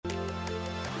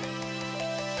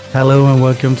Hello and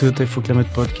welcome to the Tech for Climate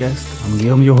podcast. I'm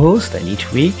Guillaume, your host, and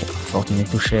each week I'm fortunate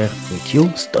to share with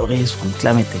you stories from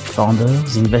climate tech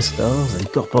founders, investors, and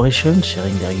corporations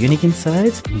sharing their unique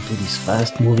insights into this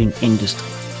fast-moving industry.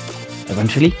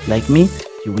 Eventually, like me,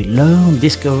 you will learn,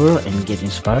 discover, and get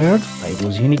inspired by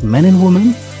those unique men and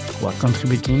women who are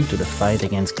contributing to the fight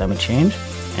against climate change,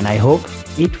 and I hope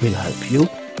it will help you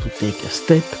to take a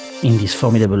step in this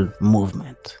formidable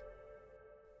movement.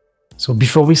 So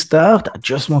before we start, I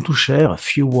just want to share a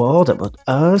few words about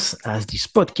us, as this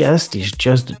podcast is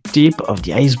just the tip of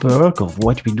the iceberg of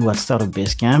what we do at Startup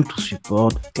Basecamp to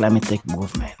support climate tech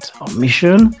movement. Our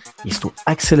mission is to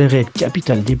accelerate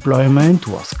capital deployment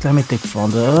towards climate tech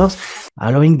founders,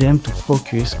 allowing them to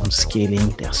focus on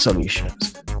scaling their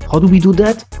solutions. How do we do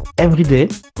that? Every day,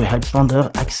 we help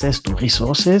founders access to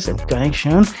resources and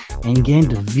connections and gain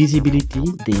the visibility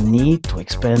they need to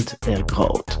expand their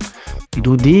growth. We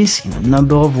do this in a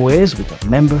number of ways with a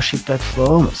membership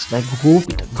platform, a Slack group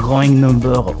with a growing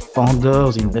number of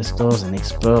founders, investors, and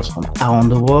experts from around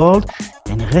the world.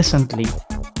 And recently,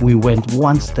 we went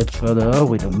one step further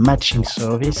with the matching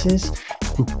services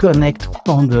to connect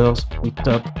founders with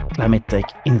top climate tech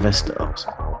investors.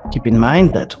 Keep in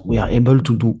mind that we are able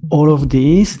to do all of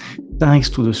this thanks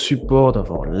to the support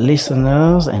of our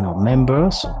listeners and our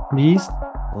members. So please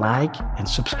like and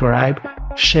subscribe,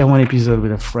 share one episode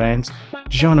with a friend,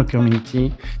 join a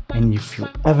community, and if you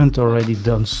haven't already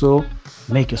done so,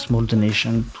 make a small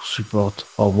donation to support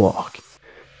our work.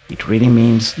 It really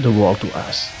means the world to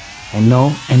us. And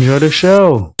now, enjoy the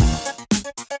show!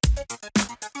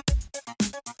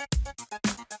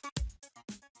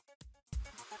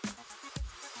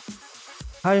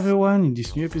 Hi everyone, in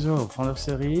this new episode of Founder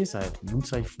Series, I have an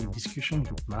insightful discussion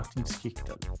with Martin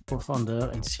Schichtel,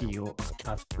 co-founder and CEO of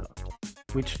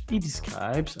Craftblock, which he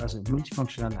describes as a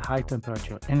multifunctional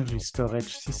high-temperature energy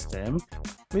storage system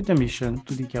with a mission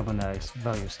to decarbonize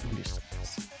various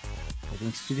industries.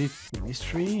 Having studied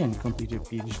chemistry and completed a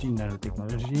PhD in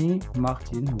nanotechnology,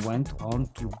 Martin went on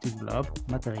to develop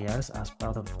materials as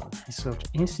part of a research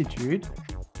institute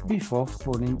before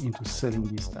falling into selling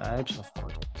these types of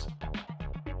products.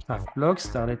 Craftblock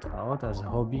started out as a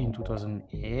hobby in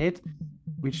 2008,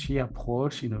 which he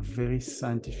approached in a very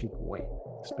scientific way,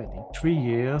 spending 3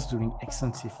 years doing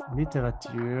extensive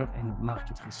literature and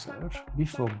market research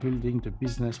before building the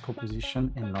business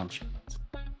proposition and launching it.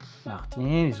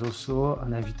 Martin is also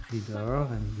an avid reader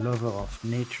and lover of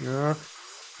nature,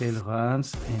 trail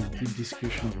runs, and deep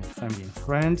discussion with family and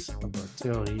friends about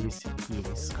theories he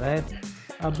has read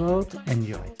about and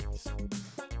new ideas.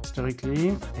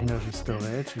 Historically, energy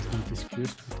storage has been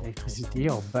discussed with electricity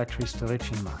or battery storage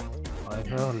in mind,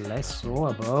 however less so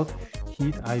about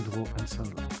heat, hydro, and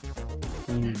sunlight.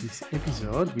 In this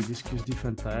episode, we discuss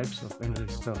different types of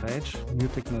energy storage, new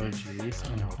technologies,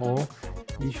 and how,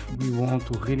 if we want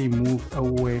to really move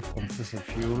away from fossil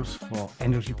fuels for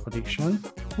energy production,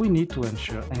 we need to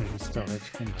ensure energy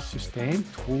storage can be sustained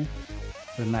through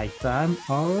the nighttime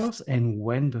hours and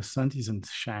when the sun isn't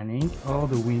shining or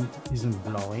the wind isn't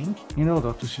blowing in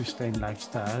order to sustain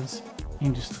lifestyles,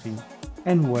 industry,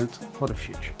 and wealth for the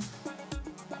future.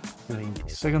 During the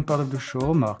second part of the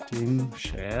show, Martin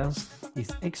shares his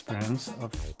experience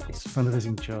of his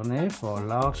fundraising journey for a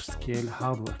large-scale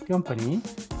hardware company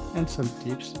and some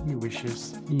tips he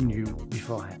wishes he knew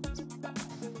beforehand.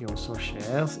 He also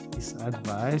shares his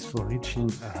advice for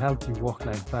reaching a healthy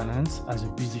work-life balance as a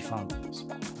busy founder.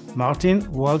 Martin,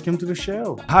 welcome to the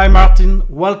show. Hi, Martin.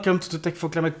 Welcome to the Tech for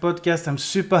Climate podcast. I'm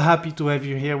super happy to have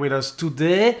you here with us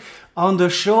today on the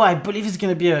show. I believe it's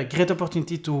going to be a great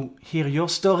opportunity to hear your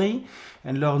story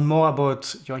and learn more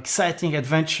about your exciting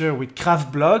adventure with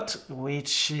Craftblock,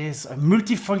 which is a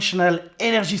multifunctional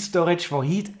energy storage for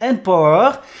heat and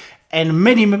power, and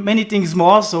many things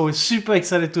more. So we're super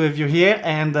excited to have you here,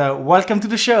 and welcome to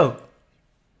the show.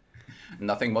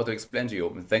 Nothing more to explain to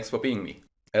you. Thanks for being me.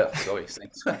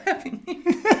 Thanks for having me.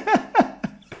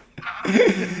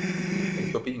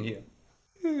 Thanks for being here.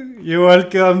 You're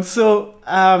welcome. So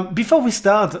before we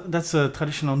start, that's a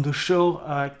tradition on the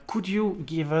show. Could you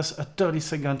give us a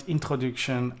 30-second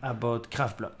introduction about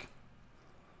Craftblock?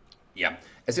 Yeah,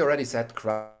 as you already said,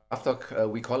 Craftblock,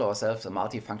 we call ourselves a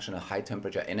multifunctional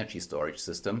high-temperature energy storage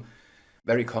system.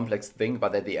 Very complex thing,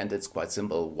 but at the end it's quite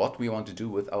simple. What we want to do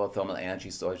with our thermal energy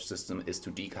storage system is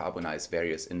to decarbonize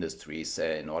various industries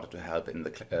in order to help in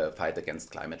the fight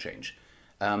against climate change.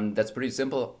 That's pretty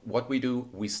simple. What we do,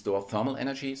 we store thermal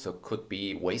energy, so it could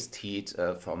be waste heat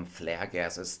from flare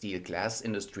gases, steel, glass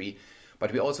industry,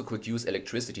 but we also could use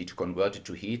electricity to convert it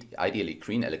to heat, ideally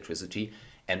green electricity,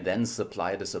 and then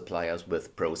supply the suppliers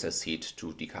with process heat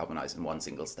to decarbonize in one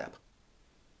single step.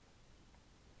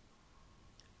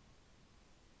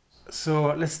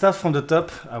 So let's start from the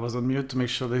top. I was on mute to make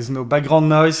sure there's no background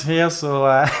noise here. So,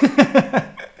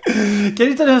 can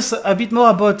you tell us a bit more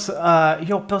about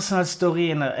your personal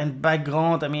story and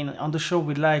background? I mean, on the show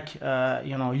we like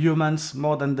humans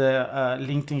more than the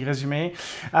LinkedIn resume.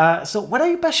 So, what are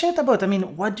you passionate about? I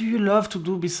mean, what do you love to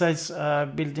do besides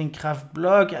building craft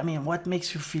blog? I mean, what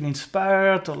makes you feel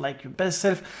inspired or like your best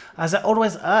self? As I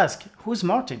always ask, who's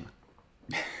Martin?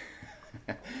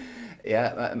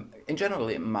 Yeah, in general,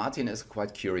 Martin is a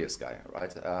quite curious guy,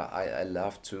 right? I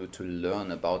love to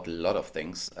learn about a lot of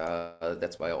things.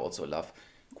 That's why I also love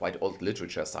quite old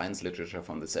literature, science literature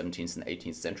from the 17th and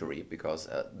 18th century, because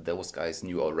those guys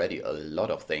knew already a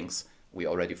lot of things we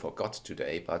already forgot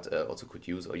today, but also could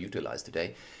use or utilize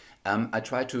today. I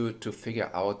try to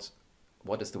figure out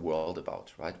what is the world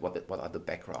about, right? What are the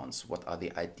backgrounds? What are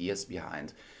the ideas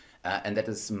behind? And that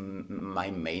is my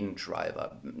main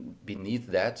driver. Beneath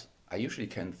that, I usually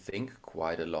can think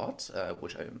quite a lot,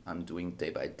 which I'm doing day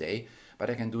by day, but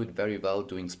I can do it very well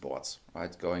doing sports,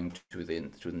 right? Going to the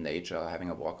nature, having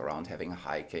a walk around, having a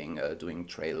hiking, doing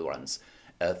trail runs,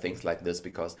 things like this,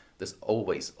 because this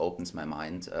always opens my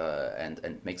mind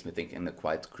and makes me think in a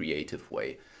quite creative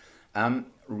way.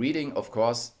 Reading, of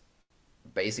course,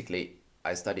 basically,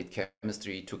 I studied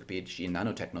chemistry, took a PhD in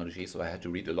nanotechnology, so I had to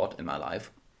read a lot in my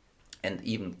life and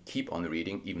even keep on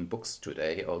reading, even books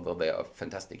today, although there are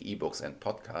fantastic ebooks and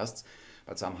podcasts.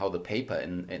 But somehow the paper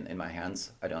in my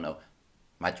hands, I don't know,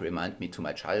 might remind me to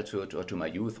my childhood or to my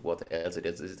youth, what else it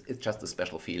is. It's just a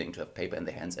special feeling to have paper in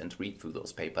the hands and read through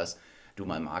those papers, do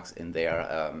my marks in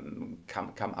there,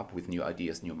 come up with new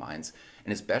ideas, new minds.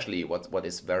 And especially what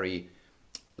is very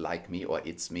like me or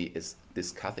it's me is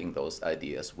discussing those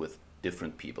ideas with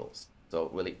different people. So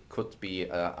really could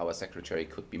be our secretary,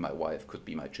 could be my wife, could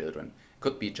be my children,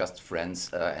 could be just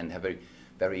friends and have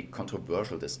very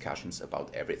controversial discussions about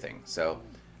everything. So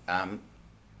um,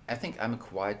 I think I'm a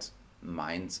quite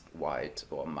mind-wide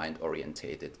or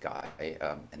mind-orientated guy,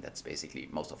 and that's basically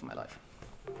most of my life.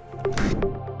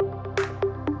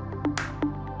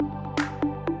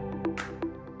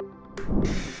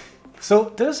 So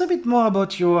tell us a bit more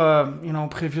about your,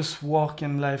 previous work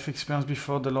and life experience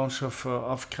before the launch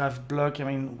of Craft Block. I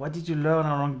mean, what did you learn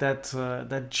along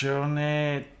that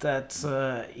journey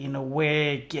that, in a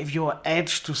way, gave you an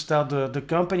edge to start the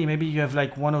company? Maybe you have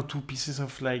like one or two pieces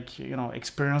of like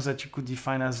experience that you could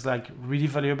define as like really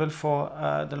valuable for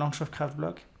the launch of Craft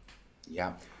Block.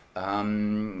 Yeah,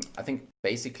 I think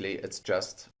basically it's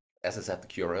just, as I said,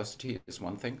 curiosity is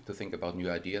one thing to think about new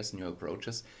ideas, new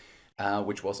approaches,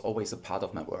 which was always a part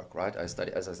of my work, right? As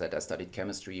I said, I studied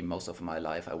chemistry most of my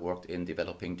life. I worked in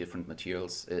developing different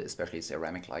materials, especially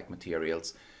ceramic-like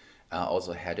materials.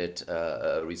 Also headed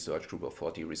a research group of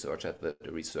 40 researchers at the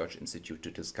Research Institute to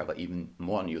discover even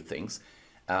more new things,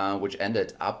 which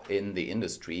ended up in the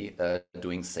industry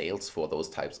doing sales for those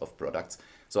types of products.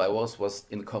 So I was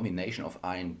in a combination of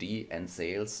R&D and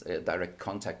sales, direct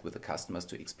contact with the customers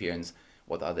to experience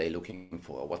what are they looking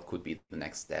for, what could be the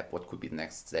next step, what could be the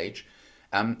next stage.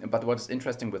 But what is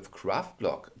interesting with Craft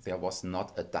Block, there was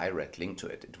not a direct link to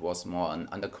it. It was more an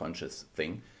underconscious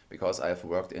thing because I've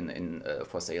worked in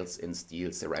for sales in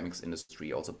steel, ceramics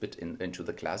industry, also a bit into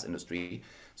the glass industry.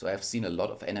 So I've seen a lot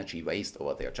of energy waste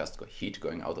over there, just heat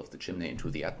going out of the chimney into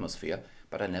the atmosphere.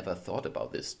 But I never thought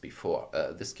about this before.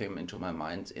 This came into my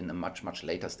mind in a much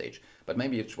later stage. But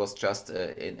maybe it was just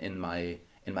in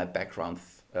my background,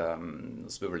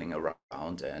 swiveling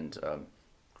around and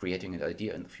creating an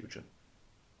idea in the future.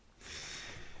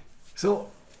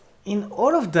 So, in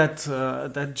all of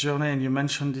that journey, and you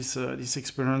mentioned this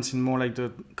experience in more like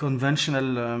the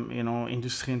conventional,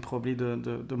 industry, and probably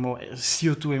the more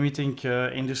CO2 emitting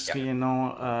Yeah. industry,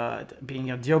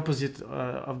 being at the opposite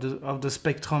of the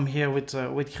spectrum here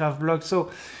with craft block.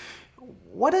 So,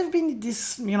 what have been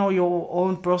this, your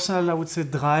own personal, I would say,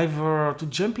 driver to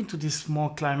jump into this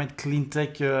more climate clean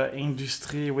tech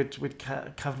industry with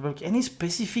craft block? Any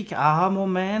specific aha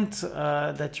moment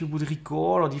that you would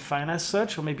recall or define as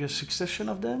such, or maybe a succession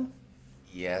of them?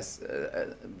 Yes,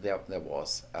 there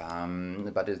was,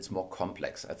 but it's more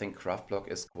complex. I think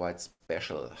Craftblock is quite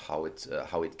special how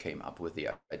it came up with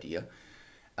the idea.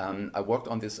 I worked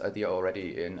on this idea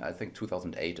already in I think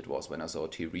 2008. It was when I saw a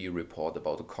TV report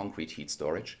about a concrete heat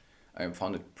storage. I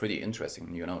found it pretty interesting.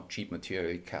 Cheap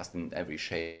material cast in every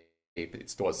shape.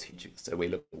 It stores heat. It's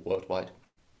available worldwide.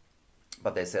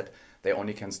 But they said they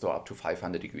only can store up to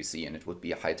 500 degrees C, and it would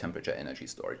be a high temperature energy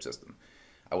storage system.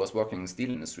 I was working in the steel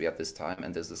industry at this time,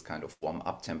 and this is kind of warm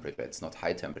up temperature. It's not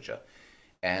high temperature.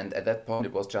 And at that point,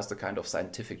 it was just a kind of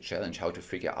scientific challenge how to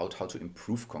figure out how to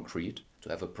improve concrete, to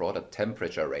have a broader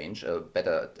temperature range, a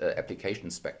better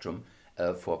application spectrum,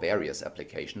 for various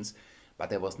applications, but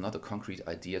there was not a concrete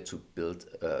idea to build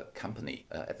a company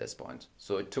at this point.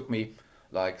 So it took me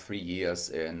like 3 years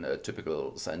in a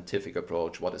typical scientific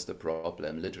approach. What is the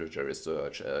problem? Literature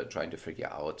research, trying to figure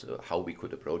out how we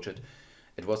could approach it.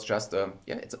 It was just,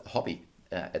 it's a hobby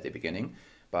at the beginning.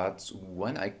 But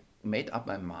when I made up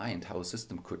my mind how a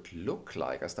system could look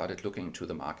like, I started looking into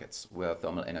the markets where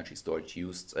thermal energy storage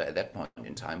used at that point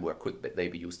in time, where could they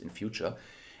be used in future.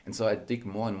 And so I dig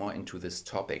more and more into this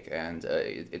topic, and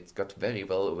it got very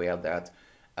well aware that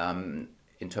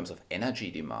in terms of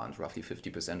energy demand, roughly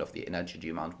 50% of the energy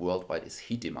demand worldwide is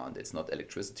heat demand. It's not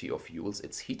electricity or fuels,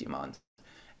 it's heat demand.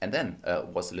 And then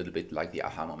was a little bit like the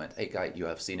aha moment. Hey, guy, you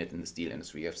have seen it in the steel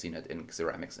industry, you have seen it in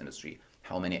ceramics industry.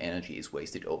 How many energy is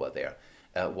wasted over there?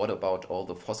 What about all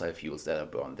the fossil fuels that are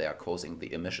burned? They are causing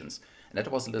the emissions. And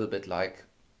that was a little bit like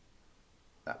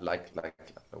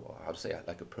how to say,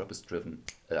 like a purpose-driven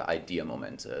idea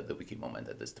moment, the wiki moment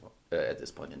at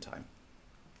this point in time.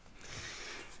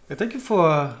 Thank you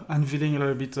for unveiling a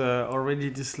little bit already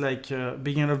this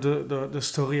beginning of the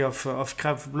story of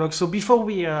Craftblock. So before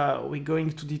we go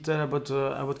into detail about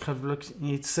Craftblock in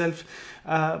itself,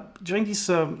 during this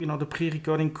the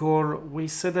pre-recording call, we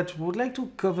said that we would like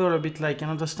to cover a bit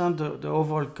and understand the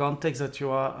overall context that you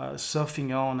are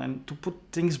surfing on, and to put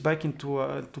things back into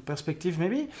perspective.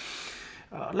 Maybe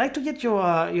I'd like to get your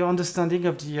understanding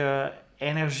of the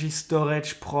energy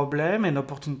storage problem and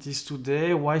opportunities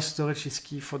today, why storage is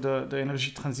key for the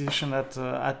energy transition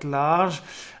at large.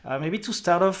 Maybe to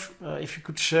start off, if you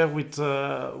could share with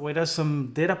us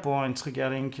some data points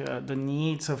regarding the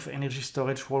needs of energy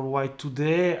storage worldwide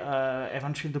today,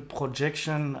 eventually the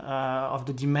projection of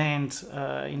the demand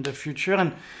in the future,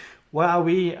 and where are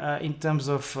we in terms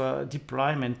of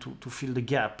deployment to fill the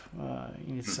gap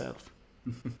in itself.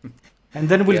 And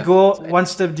then we'll go one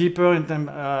step deeper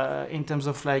in terms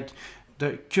of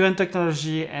the current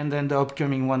technology and then the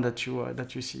upcoming one that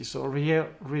you see. So here,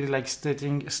 really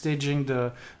staging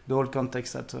the whole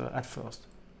context at first.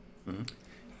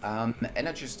 Mm-hmm.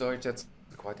 Energy storage, that's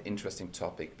a quite interesting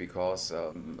topic because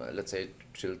let's say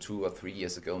till 2 or 3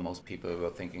 years ago, most people were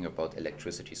thinking about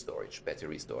electricity storage,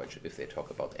 battery storage. If they talk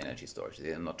about energy storage,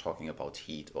 they are not talking about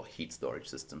heat or heat storage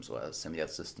systems or similar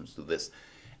systems to this.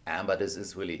 But this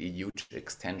is really a huge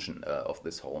extension of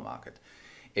this whole market.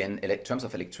 In terms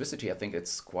of electricity, I think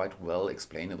it's quite well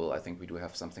explainable. I think we do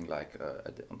have something like,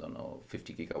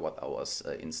 50 gigawatt hours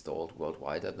installed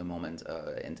worldwide at the moment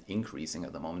and increasing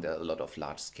at the moment. There are a lot of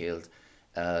large-scale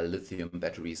lithium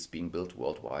batteries being built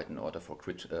worldwide in order for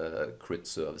grid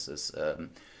services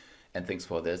and things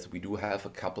for this. We do have a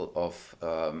couple of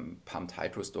pumped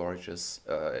hydro storages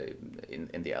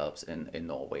in the Alps, in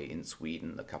Norway, in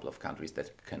Sweden, a couple of countries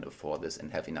that can afford this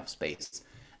and have enough space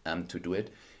to do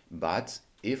it. But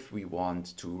if we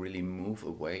want to really move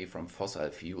away from fossil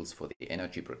fuels for the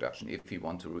energy production, if we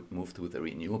want to move to the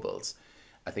renewables,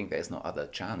 I think there's no other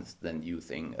chance than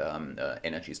using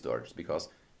energy storage, because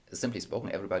simply spoken,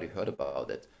 everybody heard about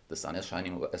it. The sun is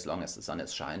shining as long as the sun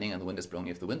is shining, and the wind is blowing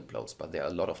if the wind blows. But there are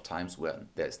a lot of times where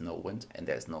there's no wind and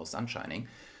there's no sun shining.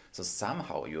 So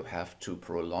somehow you have to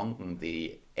prolong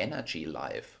the energy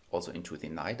life also into the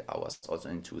night hours, also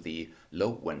into the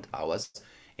low wind hours,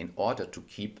 in order to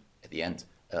keep, at the end,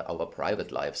 our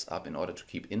private lives up, in order to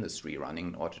keep industry running,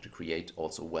 in order to create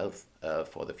also wealth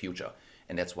for the future.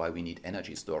 And that's why we need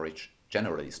energy storage,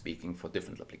 generally speaking, for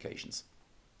different applications.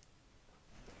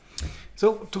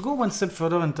 So to go one step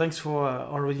further, and thanks for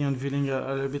already unveiling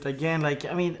a little bit again,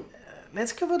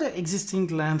 let's cover the existing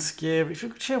landscape. If you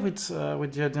could share with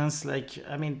the audience,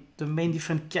 the main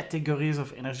different categories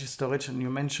of energy storage, and you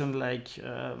mentioned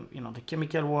the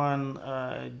chemical one,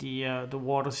 the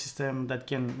water system that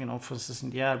can, for instance, in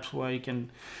the Alps where you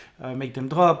can make them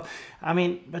drop.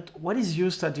 But what is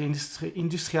used at the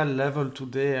industrial level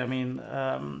today?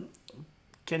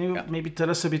 Can you maybe tell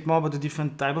us a bit more about the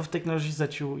different type of technologies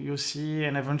that you see,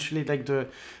 and eventually the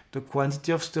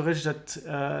quantity of storage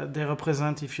that they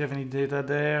represent, if you have any data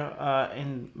there,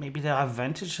 and maybe their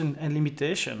advantage and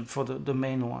limitation for the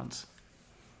main ones?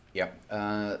 Yeah,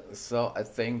 so I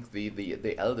think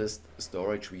the eldest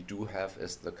storage we do have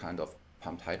is the kind of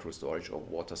pumped hydro storage or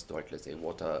water storage, let's say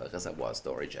water reservoir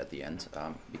storage at the end,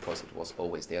 because it was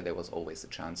always there. There was always a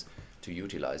chance to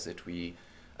utilize it.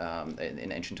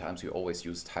 In ancient times, we always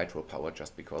used hydropower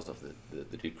just because of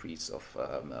the decrease of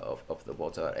the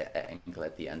water angle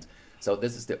at the end. So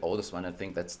this is the oldest one. I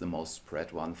think that's the most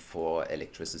spread one for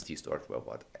electricity storage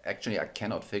worldwide. Actually, I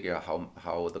cannot figure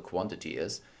how the quantity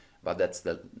is, but that's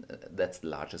the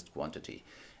largest quantity.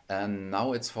 And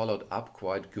now it's followed up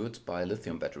quite good by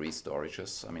lithium battery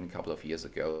storages. I mean, a couple of years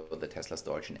ago, the Tesla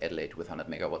storage in Adelaide with 100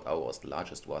 megawatt hour was the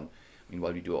largest one.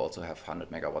 Meanwhile, we do also have 100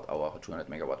 megawatt hour or 200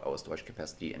 megawatt hour storage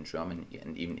capacity in Germany,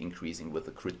 and even increasing with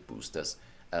the grid boosters.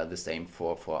 The same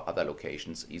for other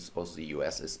locations. Also, the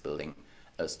US is building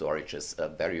storages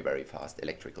very, very fast,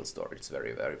 electrical storage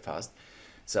very, very fast.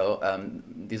 So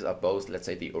these are both, let's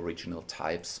say, the original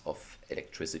types of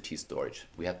electricity storage.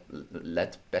 We had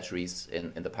lead batteries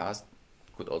in the past,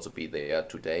 could also be there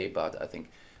today, but I think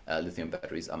lithium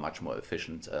batteries are much more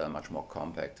efficient, much more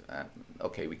compact.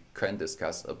 Okay, we can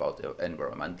discuss about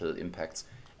environmental impacts,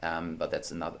 but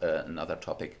that's another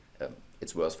topic.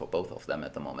 It's worse for both of them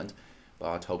at the moment,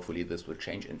 but hopefully this will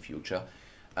change in future.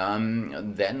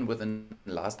 Then within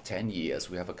the last 10 years,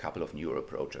 we have a couple of newer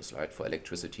approaches, right? For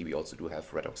electricity, we also do have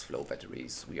redox flow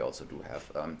batteries. We also do have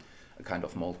a kind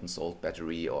of molten salt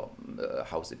battery, or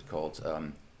how's it called?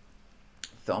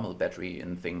 Thermal battery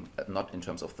not in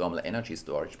terms of thermal energy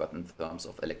storage, but in terms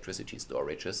of electricity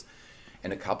storages,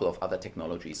 and a couple of other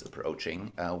technologies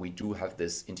approaching. We do have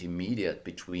this intermediate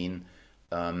between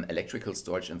electrical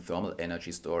storage and thermal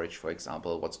energy storage, for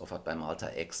example, what's offered by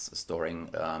Malta X, storing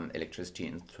electricity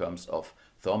in terms of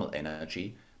thermal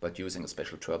energy, but using a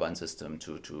special turbine system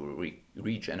to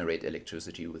regenerate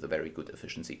electricity with a very good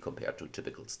efficiency compared to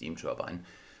typical steam turbine.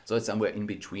 So it's somewhere in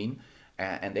between.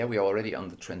 And there we are already on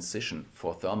the transition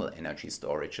for thermal energy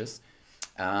storages.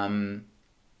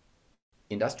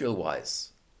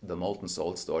 Industrial-wise, the molten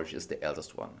salt storage is the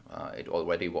eldest one. It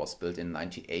already was built in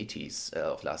 1980s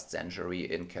of last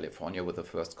century in California with the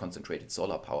first concentrated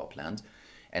solar power plant.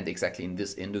 And exactly in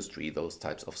this industry, those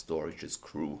types of storages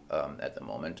grew at the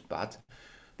moment. But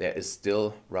there is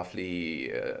still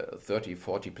roughly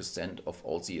 30-40% of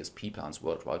all CSP plants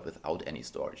worldwide without any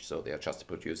storage. So they are just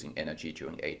producing energy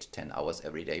during 8-10 hours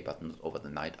every day, but not over the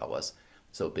night hours.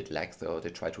 So a bit lack, though. They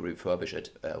try to refurbish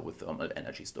it with thermal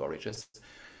energy storages.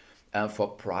 For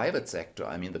private sector,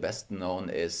 I mean, the best known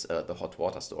is the hot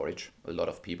water storage. A lot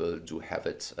of people do have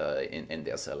it in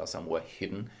their cellar somewhere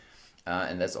hidden.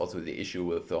 And that's also the issue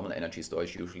with thermal energy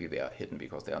storage. Usually they are hidden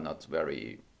because they are not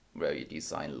very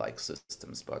design-like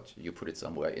systems, but you put it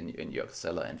somewhere in your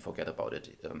cellar and forget about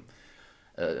it,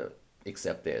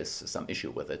 except there is some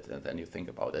issue with it, and then you think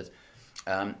about it.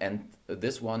 And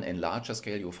this one in larger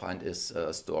scale you find is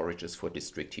storages for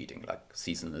district heating, like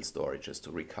seasonal storages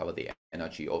to recover the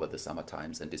energy over the summer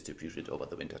times and distribute it over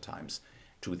the winter times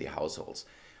to the households.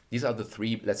 These are the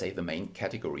three, let's say, the main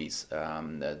categories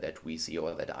that we see,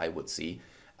 or that I would see.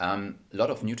 A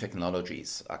lot of new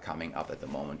technologies are coming up at the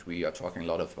moment. We are talking a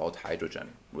lot about hydrogen,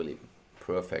 really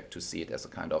perfect to see it as a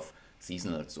kind of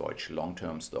seasonal storage,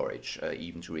 long-term storage,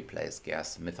 even to replace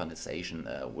gas.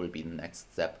 Methanization will be the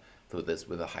next step to this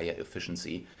with a higher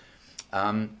efficiency,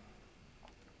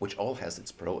 which all has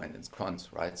its pro and its cons,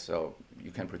 right? So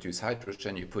you can produce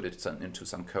hydrogen, you put it into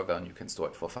some cover and you can store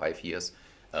it for 5 years.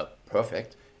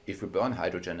 Perfect. If you burn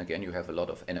hydrogen, again, you have a lot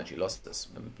of energy losses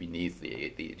beneath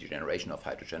the generation of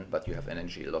hydrogen, but you have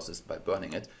energy losses by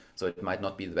burning it. So it might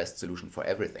not be the best solution for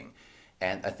everything.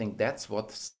 And I think that's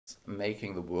what's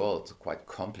making the world quite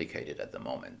complicated at the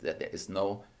moment, that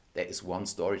there is one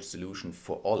storage solution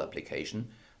for all application.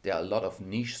 There are a lot of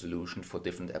niche solutions for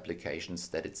different applications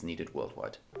that it's needed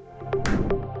worldwide.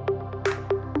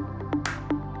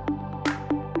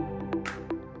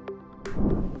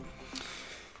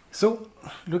 So,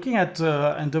 looking at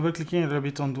and double clicking a little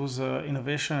bit on those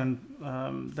innovation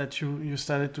that you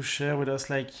started to share with us,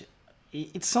 like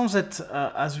it sounds that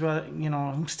as we are,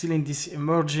 still in this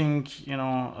emerging,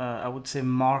 I would say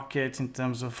market in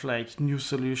terms of like new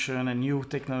solution and new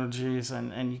technologies,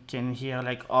 and you can hear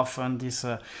like often this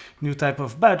new type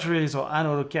of batteries or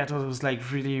anode cathodes like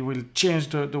really will change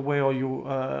the way or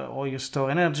you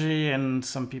store energy, and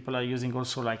some people are using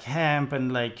also like hemp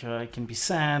and like it can be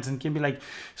sands and can be like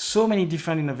so many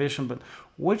different innovation. But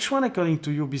which one, according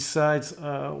to you, besides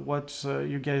what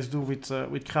you guys do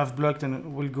with Craft Blocked,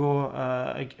 and we'll go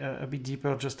a bit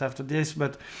deeper just after this,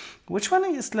 but which one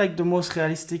is like the most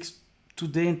realistic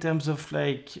today in terms of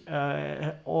like,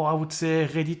 or I would say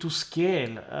ready to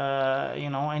scale,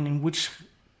 and in which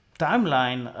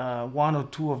timeline one or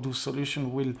two of those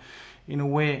solutions will, in a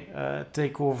way,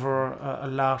 take over a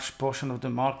large portion of the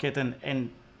market and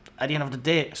at the end of the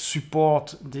day,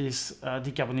 support this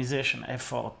decarbonization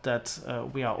effort that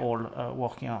we are all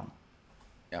working on?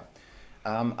 Yeah,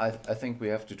 I think we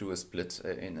have to do a split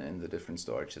in the different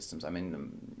storage systems. I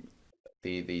mean,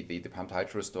 the pumped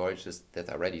hydro storages that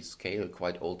are ready to scale,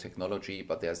 quite old technology,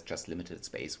 but there's just limited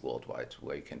space worldwide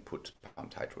where you can put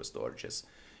pumped hydro storages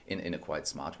in a quite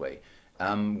smart way.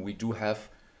 We do have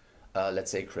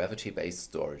let's say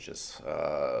gravity-based storages.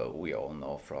 We all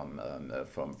know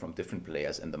from different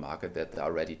players in the market that they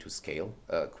are ready to scale.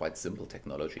 Quite simple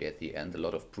technology at the end, a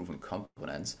lot of proven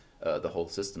components. The whole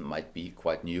system might be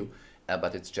quite new,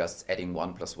 but it's just adding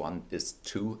 1 + 1 is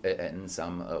 2 in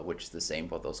some, which is the same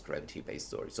for those gravity-based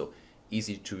storage. So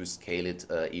easy to scale it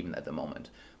even at the moment.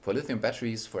 For lithium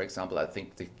batteries, for example, I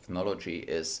think the technology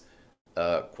is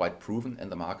quite proven in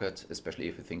the market, especially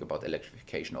if you think about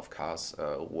electrification of cars,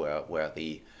 where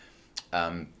the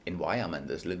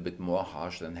environment is a little bit more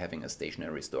harsh than having a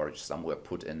stationary storage somewhere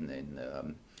put in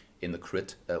the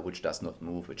grid, which does not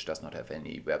move, which does not have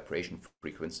any vibration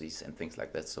frequencies and things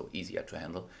like that, so easier to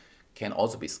handle. Can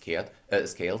also be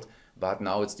scaled, but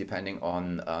now it's depending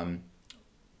on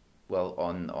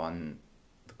on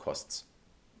the costs,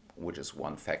 which is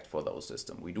one fact for those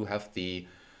systems. We do have the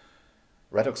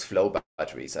redox flow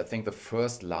batteries. I think the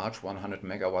first large 100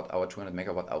 megawatt hour, 200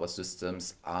 megawatt hour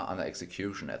systems are under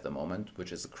execution at the moment,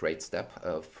 which is a great step,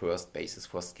 first basis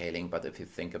for scaling. But if you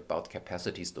think about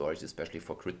capacity storage, especially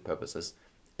for grid purposes,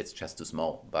 it's just too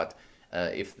small. But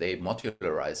if they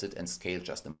modularize it and scale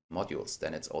just the modules,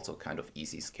 then it's also kind of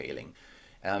easy scaling.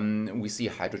 We see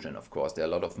hydrogen, of course. There are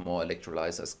a lot of more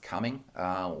electrolyzers coming,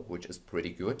 which is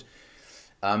pretty good.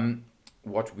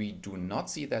 What we do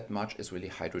not see that much is really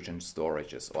hydrogen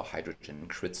storages or hydrogen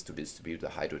grids to distribute the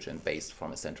hydrogen based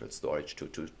from a central storage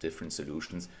to different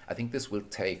solutions. I think this will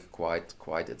take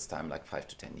quite its time, like 5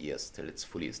 to 10 years, till it's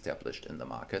fully established in the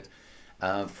market.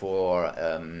 For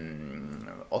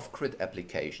off-grid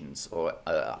applications or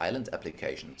island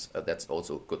applications, that's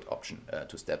also a good option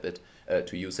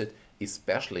to use it,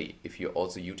 especially if you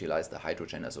also utilize the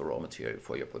hydrogen as a raw material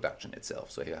for your production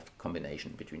itself. So you have a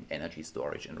combination between energy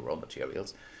storage and raw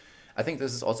materials. I think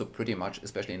this is also pretty much,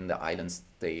 especially in the island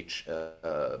stage,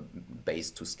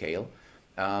 based to scale.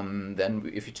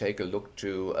 Then if you take a look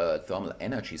to thermal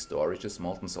energy storages,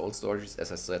 molten salt storages,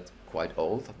 as I said, quite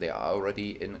old. They are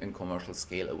already in commercial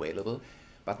scale available,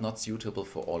 but not suitable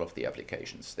for all of the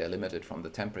applications. They're limited from the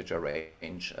temperature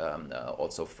range,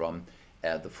 also from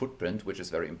the footprint, which is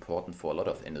very important for a lot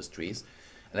of industries.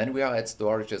 And then we are at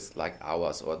storages like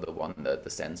ours, or the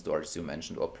sand storage you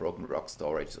mentioned, or broken rock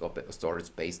storage, or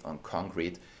storage based on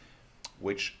concrete,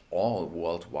 which all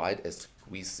worldwide, as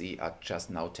we see, are just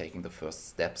now taking the first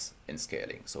steps in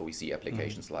scaling. So we see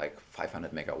applications like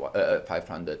 500 megawatt,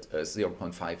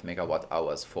 0.5 megawatt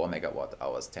hours, 4 megawatt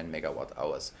hours, 10 megawatt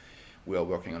hours. We are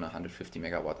working on a 150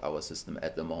 megawatt hour system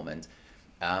at the moment.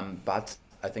 But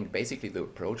I think basically the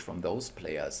approach from those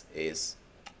players is,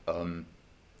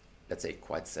 let's say,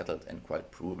 quite settled and quite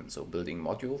proven. So building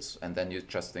modules, and then you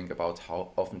just think about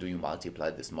how often do you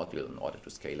multiply this module in order to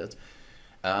scale it.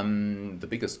 The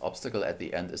biggest obstacle at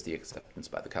the end is the acceptance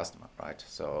by the customer, right?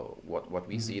 So what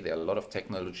we see, there are a lot of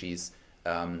technologies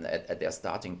at their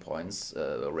starting points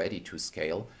ready to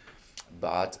scale,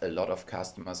 but a lot of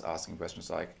customers asking questions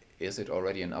like, is it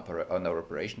already under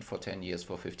operation for 10 years,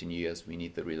 for 15 years? We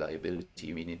need the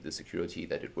reliability, we need the security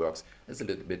that it works. It's a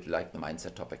little bit like the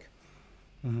mindset topic.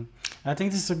 I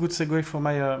think this is a good segue for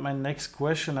my next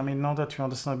question. I mean, now that you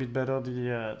understand a bit better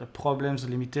the problems,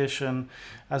 the limitation,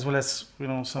 as well as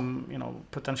some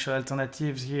potential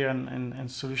alternatives here and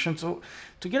solutions. So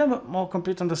to get a more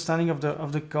complete understanding of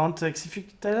the context, if you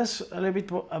could tell us a little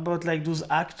bit about like those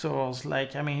actors,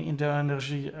 like in the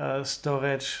energy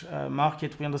storage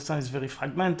market, we understand it's very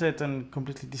fragmented and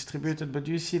completely distributed. But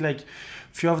do you see like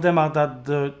few of them are that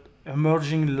the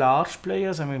emerging large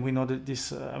players? I mean, we know that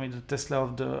the Tesla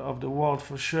of the world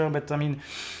for sure, but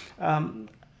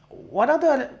what are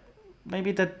the,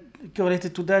 maybe that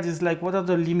correlated to that is like, what are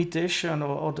the limitation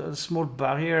or the small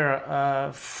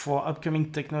barrier for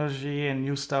upcoming technology and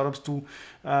new startups to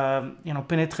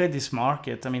penetrate this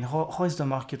market? I mean, how is the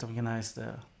market organized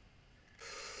there?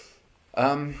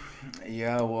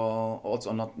 Yeah, well,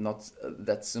 also not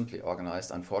that simply organized,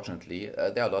 unfortunately.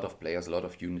 There are a lot of players, a lot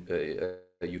of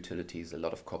utilities, a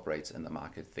lot of corporates in the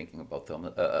market thinking about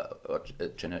thermal,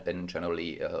 and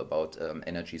generally about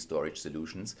energy storage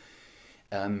solutions.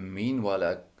 Meanwhile,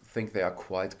 I think they are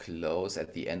quite close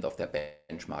at the end of their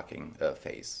benchmarking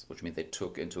phase, which means they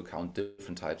took into account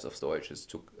different types of storages,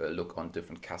 took a look on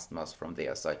different customers from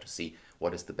their side to see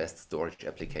what is the best storage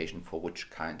application for which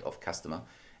kind of customer.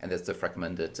 And that's the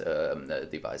fragmented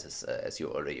devices, as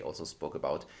you already also spoke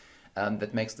about.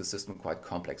 That makes the system quite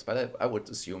complex. But I would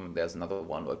assume there's another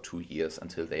 1 or 2 years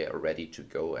until they are ready to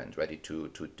go and ready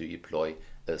to deploy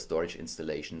storage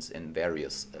installations in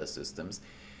various systems.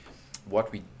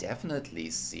 What we definitely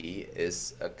see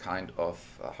is a kind of,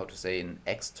 an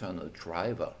external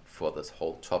driver for this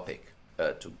whole topic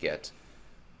to get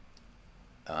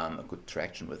a good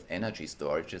traction with energy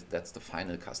storage is that's the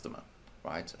final customer,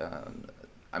 right?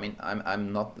 I mean,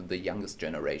 I'm not the youngest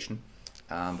generation,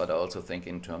 but I also think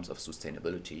in terms of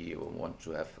sustainability, we want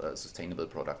to have sustainable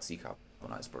products,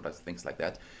 decarbonized products, things like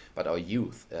that. But our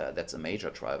youth, that's a major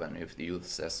driver. And if the youth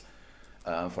says,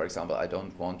 for example, I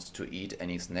don't want to eat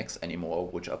any snacks anymore,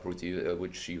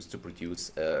 which used to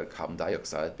produce carbon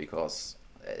dioxide because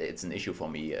it's an issue for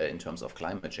me in terms of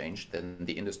climate change, then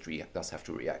the industry does have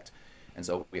to react. And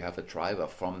so we have a driver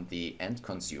from the end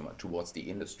consumer towards the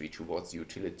industry, towards the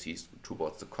utilities,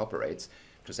 towards the corporates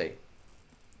to say,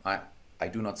 I, I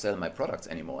do not sell my products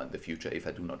anymore in the future if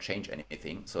I do not change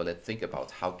anything. So let's think about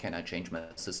how can I change my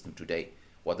system today?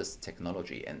 What is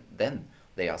technology? And then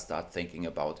they are start thinking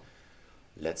about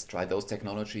let's try those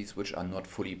technologies which are not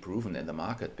fully proven in the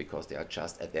market because they are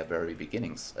just at their very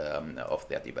beginnings of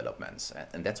their developments.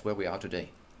 And that's where we are today.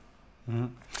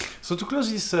 Mhm. So to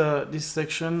close this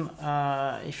section,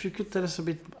 if you could tell us a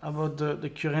bit about the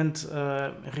current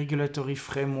regulatory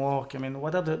framework. I mean,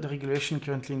 what are the regulations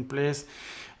currently in place,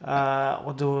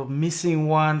 or the missing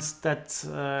ones that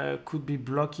could be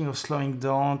blocking or slowing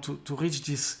down to reach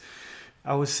this,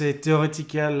 I would say,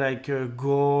 theoretical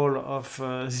goal of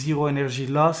zero energy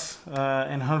loss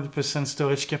and 100%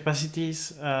 storage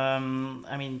capacities.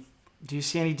 I mean, do you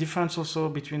see any difference also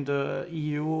between the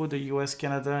EU, the US,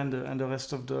 Canada, and the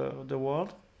rest of the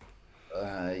world?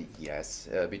 Yes,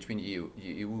 between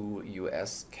EU,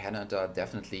 US, Canada,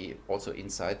 definitely also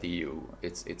inside the EU,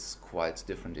 it's quite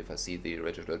different. If I see the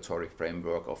regulatory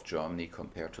framework of Germany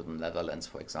compared to the Netherlands,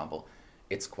 for example,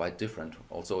 it's quite different.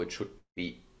 Also, it should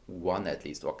be one at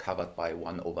least, or covered by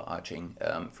one overarching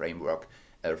framework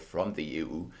from the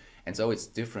EU. And so it's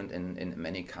different in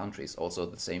many countries. Also,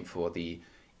 the same for the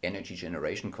energy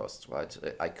generation costs, right?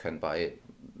 I can buy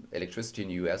electricity in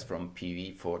the US from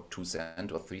PV for 2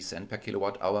 cents or 3 cents per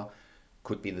kilowatt hour.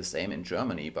 Could be the same in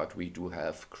Germany, but we do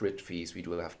have grid fees, we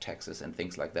do have taxes and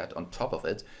things like that on top of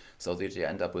it, so that you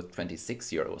end up with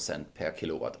 26 euro cent per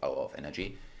kilowatt hour of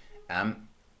energy.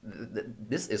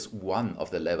 This is one of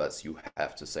the levers you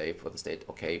have to say for the state,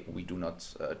 okay, we do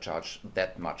not charge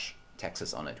that much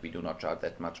taxes on it, we do not charge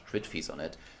that much grid fees on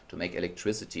it to make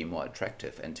electricity more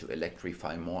attractive and to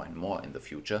electrify more and more in the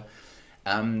future.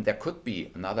 There could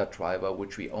be another driver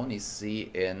which we only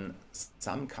see in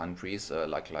some countries,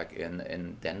 like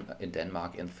in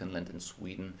Denmark, in Finland, in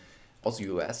Sweden. Also,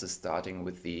 US is starting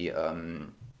with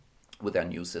with their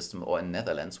new system, or in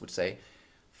Netherlands, would say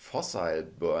fossil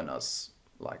burners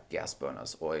like gas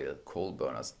burners, oil, coal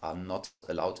burners are not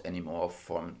allowed anymore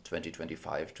from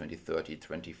 2025, 2030,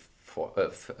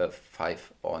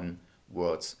 2045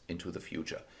 onwards into the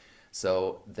future.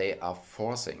 So they are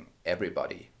forcing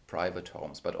everybody, private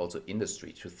homes, but also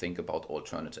industry, to think about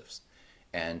alternatives.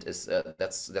 And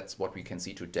that's what we can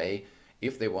see today.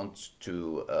 If they want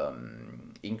to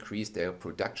increase their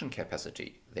production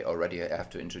capacity, they already have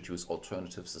to introduce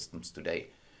alternative systems today,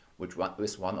 which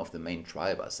is one of the main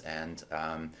drivers. And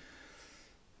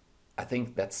I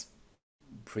think that's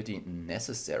pretty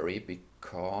necessary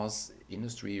because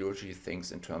industry usually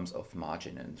thinks in terms of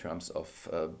margin, in terms of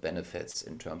benefits,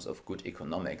 in terms of good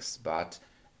economics, but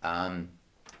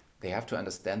they have to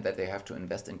understand that they have to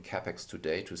invest in capex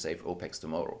today to save opex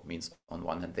tomorrow. Means on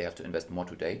one hand they have to invest more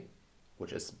today,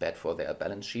 which is bad for their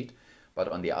balance sheet, but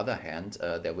on the other hand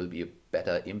there will be a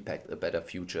better impact, a better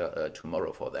future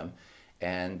tomorrow for them,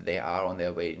 and they are on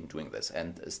their way in doing this.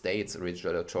 And states,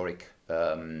 regulatory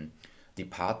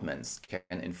departments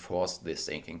can enforce this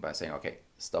thinking by saying, okay,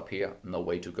 stop here, no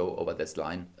way to go over this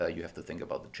line, you have to think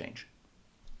about the change.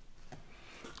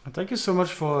 Thank you so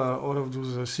much for all of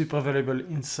those super valuable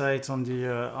insights on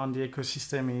the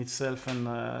ecosystem in itself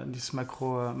and this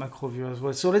macro view as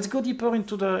well. So let's go deeper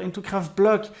into Craft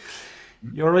Block.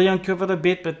 You already uncovered a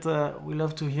bit, but we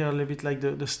love to hear a little bit like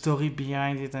the story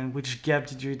behind it and which gap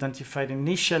did you identify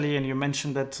initially. And you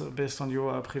mentioned that based on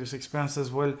your previous experience as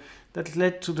well, that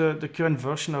led to the current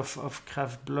version of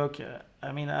Craft Block.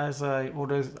 I mean, as I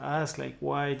always ask, like,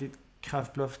 why did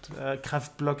Craft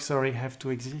Block, have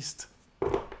to exist?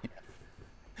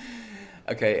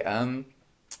 Okay,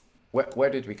 where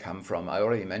did we come from? I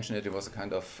already mentioned it. It was a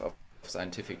kind of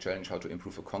scientific challenge how to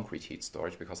improve a concrete heat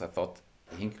storage, because I thought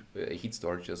heat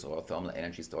storages or thermal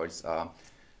energy storages are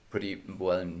pretty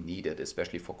well needed,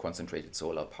 especially for concentrated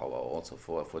solar power, also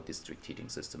for district heating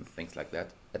systems, things like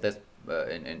that. At that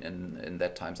in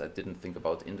that times, I didn't think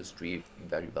about industry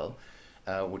very well,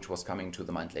 which was coming to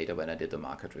the mind later when I did the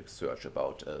market research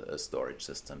about storage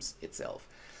systems itself.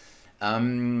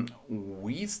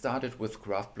 We started with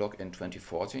Craft Block in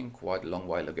 2014, quite a long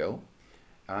while ago.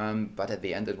 But at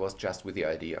the end, it was just with the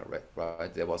idea,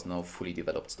 right? There was no fully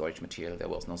developed storage material. There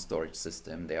was no storage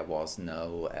system. There was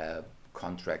no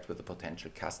contract with a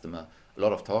potential customer. A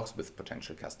lot of talks with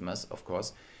potential customers, of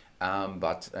course,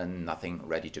 but nothing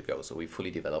ready to go. So we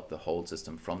fully developed the whole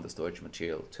system from the storage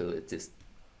material till it is,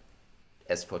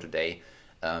 as for today,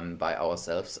 by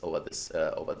ourselves over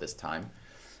this time.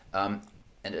 Um,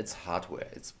 and it's hardware.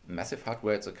 It's massive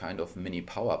hardware. It's a kind of mini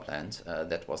power plant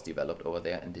that was developed over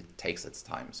there, and it takes its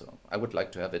time. So I would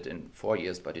like to have it in 4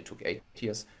 years, but it took 8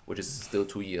 years, which is still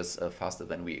 2 years faster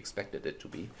than we expected it to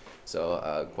be.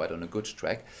 So quite on a good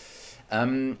track.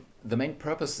 The main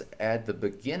purpose at the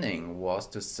beginning was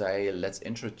to say, let's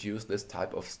introduce this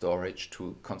type of storage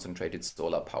to concentrated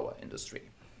solar power industry,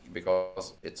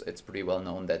 because it's pretty well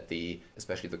known that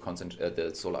especially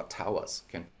the solar towers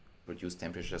can produce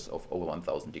temperatures of over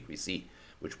 1000 degrees C,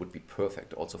 which would be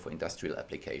perfect also for industrial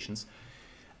applications.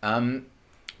 Um,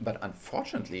 but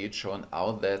unfortunately, it's shown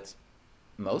out that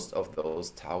most of those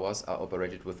towers are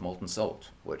operated with molten salt,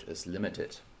 which is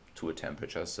limited to a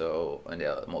temperature. So, and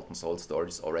their molten salt storage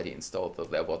is already installed, so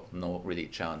there was no really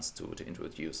chance to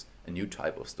introduce a new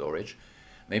type of storage.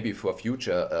 Maybe for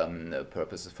future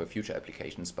purposes, for future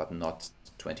applications, but not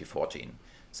 2014.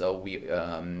 So we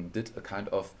did a kind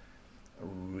of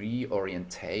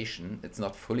reorientation. It's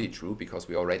not fully true because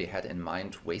we already had in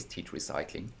mind waste heat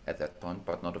recycling at that point,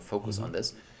 but not a focus on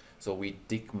this. So we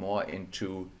dig more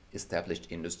into established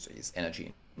industries,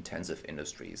 energy intensive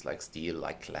industries like steel,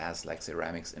 like glass, like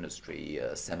ceramics industry,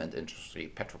 cement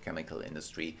industry, petrochemical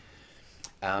industry.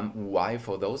 Why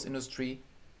for those industry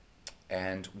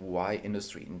and why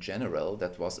industry in general?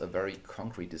 That was a very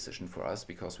concrete decision for us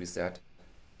because we said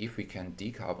if we can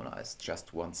decarbonize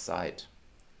just one site,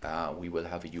 we will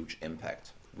have a huge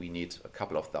impact. We need a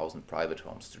couple of thousand private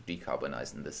homes to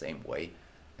decarbonize in the same way,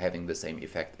 having the same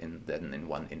effect in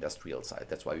one industrial site.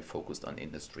 That's why we focused on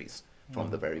industries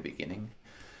from the very beginning.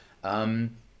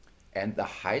 And the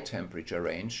high temperature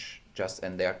range,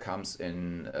 and there comes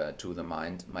in to the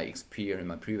mind my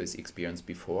previous experience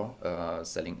before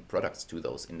selling products to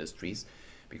those industries,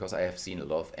 because I have seen a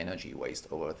lot of energy waste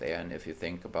over there. And if you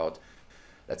think about,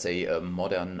 let's say, a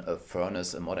modern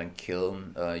furnace, a modern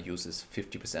kiln uses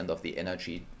 50% of the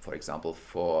energy, for example,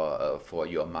 for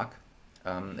your mug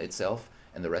itself,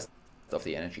 and the rest of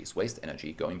the energy is waste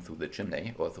energy going through the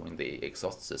chimney or through the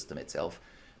exhaust system itself.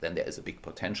 Then there is a big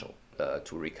potential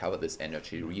to recover this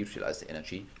energy, reutilize the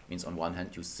energy. Means on one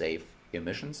hand you save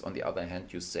emissions, on the other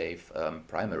hand you save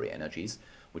primary energies,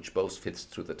 which both fits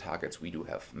to the targets we do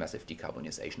have, massive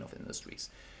decarbonization of industries.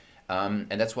 And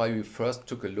that's why we first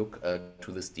took a look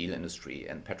to the steel industry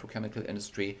and petrochemical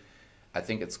industry. I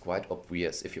think it's quite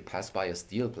obvious. If you pass by a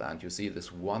steel plant, you see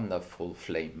this wonderful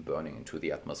flame burning into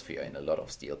the atmosphere in a lot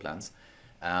of steel plants.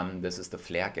 This is the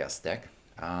flare gas stack,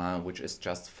 which is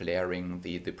just flaring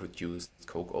the produced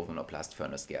coke oven or blast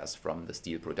furnace gas from the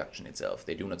steel production itself.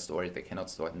 They do not store it, they cannot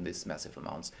store it in these massive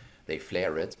amounts. They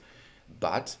flare it.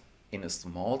 But in a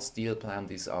small steel plant,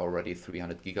 these are already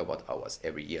 300 gigawatt hours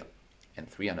every year. And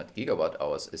 300 gigawatt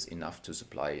hours is enough to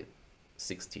supply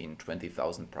 16,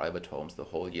 20,000 private homes the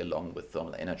whole year long with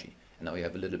thermal energy. And now you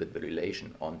have a little bit of a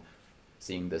relation on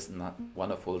seeing this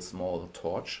wonderful small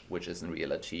torch, which is in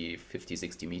reality 50,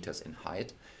 60 meters in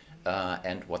height,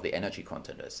 and what the energy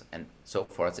content is. And so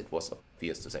for us, it was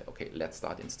obvious to say, okay, let's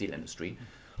start in steel industry.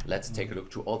 Let's take a look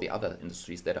to all the other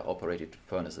industries that are operated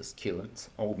furnaces,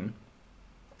 kilns, oven,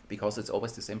 because it's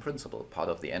always the same principle. Part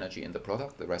of the energy in the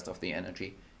product, the rest of the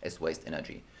energy is waste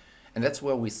energy. And that's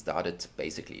where we started,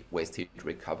 basically, waste heat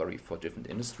recovery for different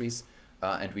industries.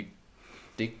 And we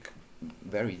dig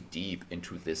very deep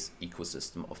into this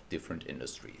ecosystem of different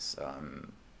industries.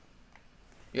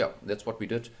 That's what we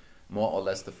did more or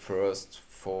less the first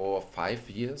 4 or 5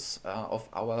 years of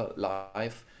our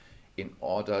life in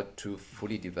order to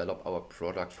fully develop our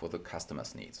product for the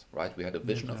customer's needs, right? We had a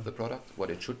vision of the product, what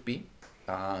it should be.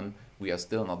 We are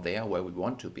still not there where we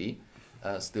want to be,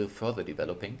 still further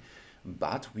developing,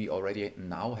 but we already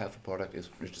now have a product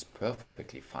which is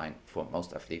perfectly fine for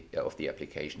most of the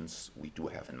applications we do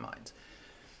have in mind.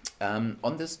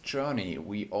 On this journey,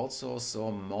 we also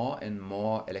saw more and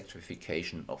more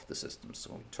electrification of the system.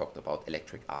 So we talked about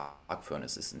electric arc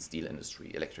furnaces in steel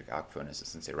industry, electric arc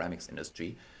furnaces in ceramics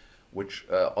industry, which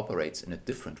operates in a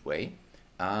different way.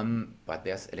 But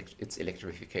it's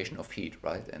electrification of heat,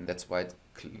 right? And that's why it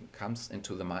comes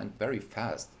into the mind very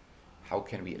fast. How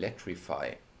can we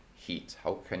electrify heat?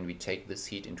 How can we take this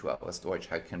heat into our storage?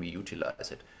 How can we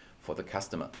utilize it for the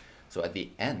customer? So at the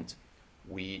end,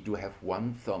 we do have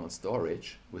one thermal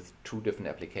storage with 2 different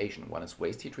applications. One is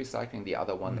waste heat recycling, the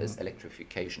other one is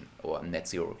electrification or net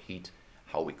zero heat,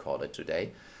 how we call it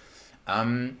today.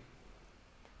 And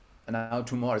now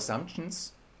two more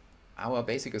assumptions. Our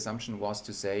basic assumption was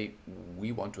to say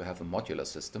we want to have a modular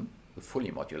system, a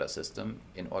fully modular system,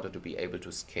 in order to be able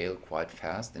to scale quite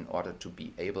fast, in order to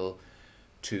be able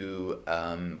to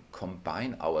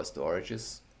combine our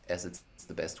storages as it's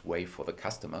the best way for the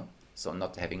customer. So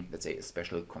not having, let's say, a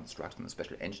special construction, a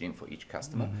special engineering for each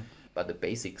customer, but the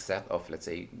basic set of, let's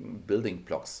say, building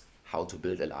blocks, how to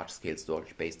build a large-scale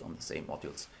storage based on the same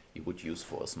modules you would use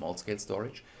for a small-scale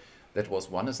storage. That was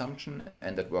one assumption,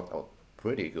 and that worked out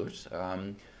pretty good.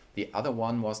 The other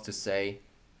one was to say,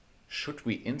 should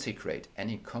we integrate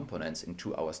any components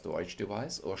into our storage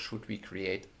device, or should we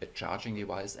create a charging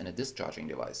device and a discharging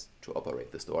device to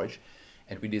operate the storage?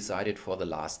 And we decided for the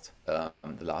last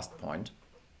point.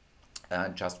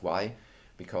 Just why?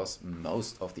 Because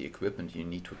most of the equipment you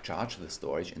need to charge the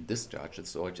storage and discharge the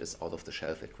storage is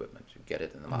out-of-the-shelf equipment. You get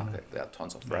it in the market. There are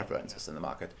tons of references in the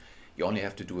market. You only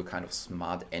have to do a kind of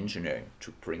smart engineering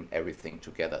to bring everything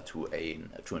together to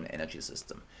an energy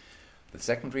system. The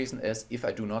second reason is, if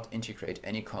I do not integrate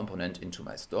any component into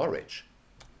my storage,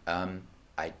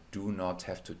 I do not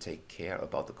have to take care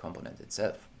about the component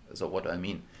itself. So what do I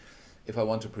mean? If I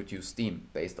want to produce steam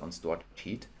based on stored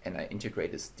heat and I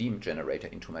integrate a steam generator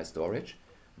into my storage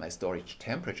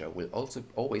temperature will also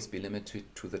always be limited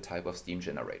to the type of steam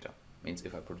generator. Means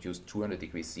if I produce 200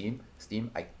 degrees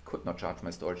steam, I could not charge my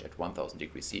storage at 1000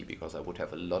 degrees C, because I would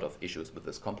have a lot of issues with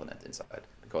this component inside,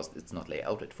 because it's not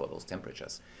layouted for those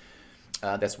temperatures.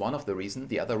 That's one of the reasons.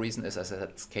 The other reason is, as I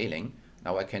said, scaling.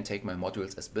 Now I can take my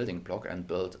modules as building block and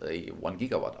build a 1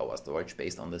 gigawatt hour storage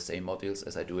based on the same modules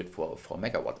as I do it for 4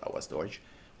 megawatt hour storage,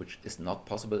 which is not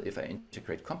possible if I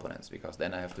integrate components, because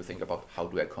then I have to think about how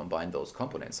do I combine those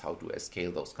components, how do I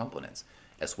scale those components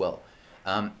as well.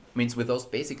 Means with those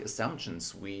basic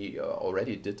assumptions, we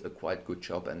already did a quite good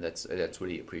job, and that's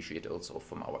really appreciated also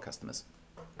from our customers.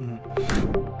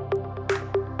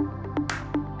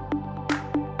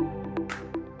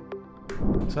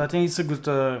 So I think it's a good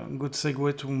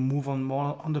segue to move on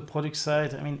more on the product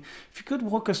side. I mean, if you could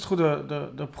walk us through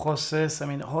the process. I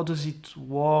mean, how does it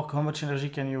work? How much energy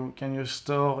can you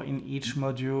store in each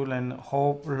module, and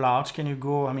how large can you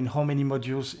go? I mean, how many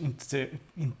modules in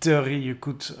theory you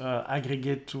could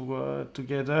aggregate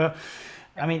together?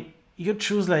 I mean, you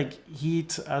choose like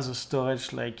heat as a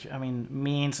storage,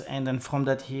 means, and then from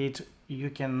that heat you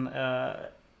can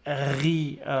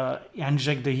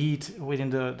inject the heat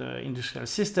within the industrial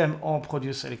system or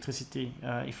produce electricity,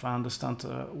 if I understand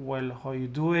well how you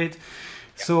do it.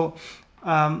 Yeah. So,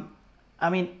 I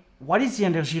mean, what is the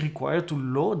energy required to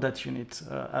load that unit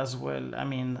as well? I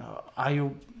mean, are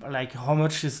you like, how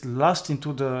much is lost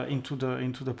into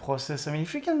the process? I mean,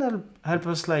 if you can help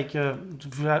us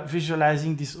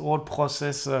visualizing this whole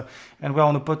process, and we're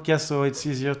on a podcast, so it's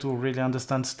easier to really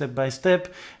understand step by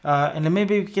step. And then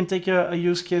maybe we can take a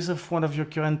use case of one of your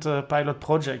current pilot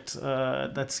projects.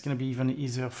 That's going to be even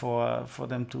easier for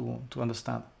them to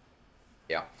understand.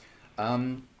 Yeah.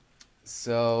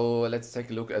 So let's take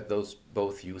a look at those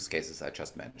both use cases I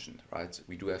just mentioned, right?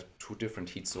 We do have two different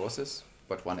heat sources,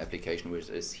 but one application which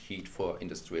is heat for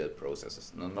industrial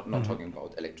processes. Not talking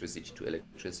about electricity to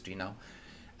electricity now,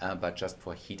 but just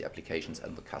for heat applications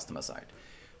on the customer side.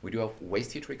 We do have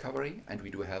waste heat recovery, and we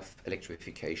do have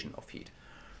electrification of heat.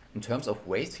 In terms of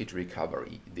waste heat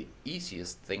recovery, the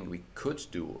easiest thing we could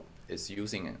do is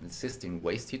using an existing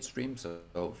waste heat stream, so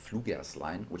flue gas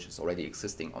line, which is already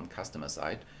existing on customer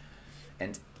side,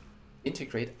 and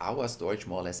integrate our storage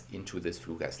more or less into this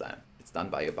flue gas line. It's done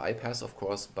by a bypass, of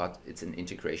course, but it's an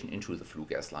integration into the flue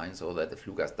gas line, so that the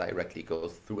flue gas directly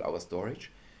goes through our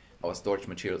storage. Our storage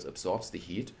materials absorbs the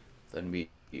heat, then we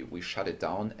shut it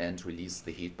down and release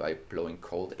the heat by blowing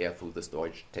cold air through the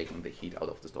storage, taking the heat out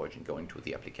of the storage and going to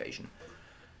the application.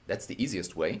 That's the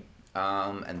easiest way.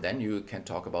 And then you can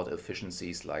talk about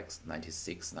efficiencies like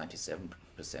 96,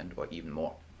 97% or even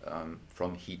more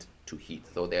from heat to heat,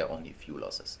 though there are only few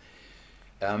losses.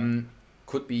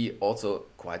 Could be also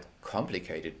quite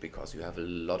complicated because you have a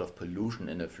lot of pollution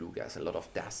in a flue gas, a lot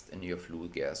of dust in your flue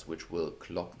gas, which will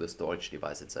clog the storage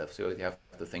device itself. So you have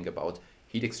to think about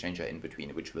heat exchanger in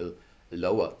between, which will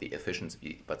lower the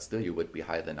efficiency, but still you would be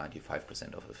higher than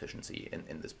 95% of efficiency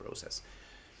in this process,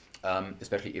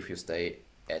 especially if you stay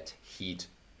at heat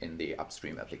in the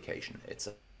upstream application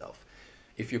itself.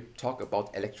 If you talk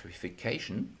about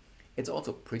electrification, it's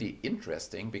also pretty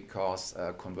interesting because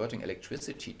converting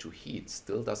electricity to heat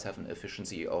still does have an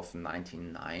efficiency of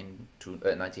 98 to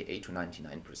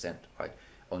 99%, right?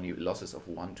 Only losses of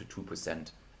 1 to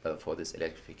 2% for this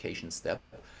electrification step.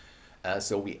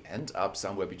 So we end up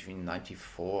somewhere between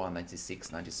 94, 96,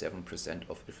 97%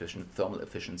 of thermal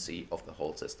efficiency of the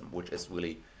whole system, which is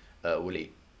really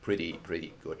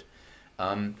pretty good.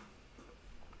 Um,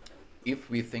 if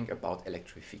we think about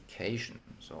electrification,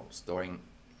 so storing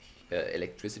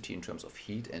electricity in terms of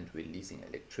heat and releasing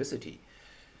electricity,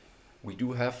 we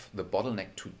do have the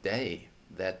bottleneck today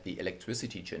that the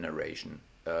electricity generation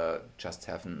just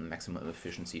have a maximum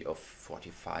efficiency of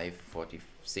 45,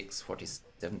 46,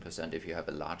 47% if you have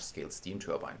a large-scale steam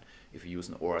turbine. If you use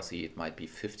an ORC, it might be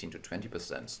 15 to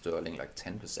 20%, Stirling like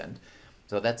 10%.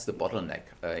 So that's the bottleneck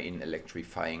in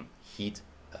electrifying heat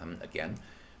again.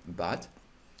 But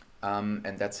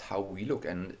and that's how we look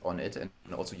on it, and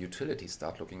also utilities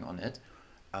start looking on it.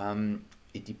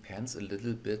 It depends a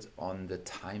little bit on the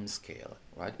time scale,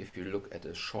 right? If you look at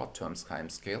a short-term time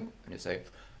scale and you say,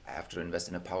 I have to invest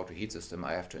in a power-to-heat system,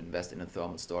 I have to invest in a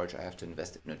thermal storage, I have to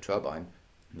invest in a turbine,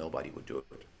 nobody would do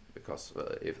it because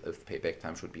if payback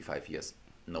time should be 5 years,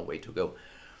 no way to go.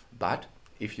 But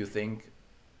if you think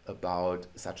about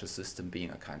such a system being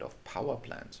a kind of power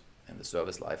plant, and the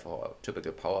service life of a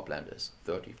typical power plant is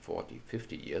 30, 40,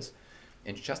 50 years,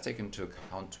 and you just take into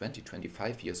account 20,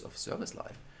 25 years of service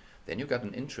life, then you got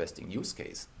an interesting use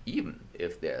case, even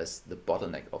if there's the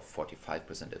bottleneck of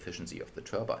 45% efficiency of the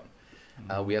turbine.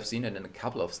 We have seen it in a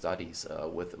couple of studies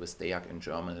with DEAC in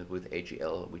Germany, with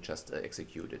AGL we just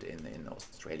executed in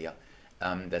Australia,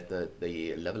 that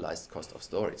the levelized cost of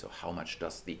storage, so how much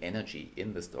does the energy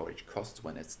in the storage cost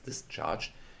when it's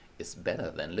discharged, is better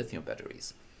than lithium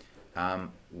batteries.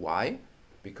 Why?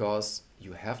 Because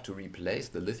you have to replace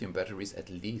the lithium batteries at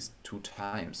least 2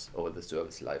 times over the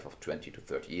service life of 20 to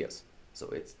 30 years. So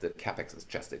it's the capex is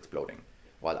just exploding.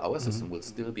 While our system will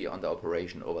still be under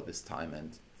operation over this time,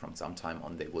 and from some time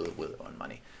on they will earn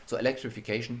money. So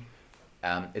electrification,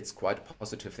 it's quite a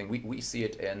positive thing. We see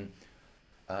it in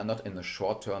not in the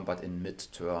short term, but in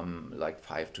mid-term, like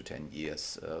 5 to 10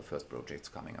 years, first projects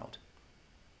coming out.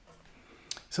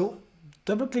 So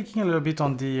double clicking a little bit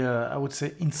on the, I would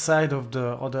say, inside of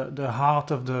the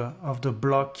heart of the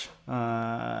block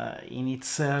in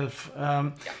itself.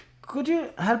 Could you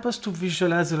help us to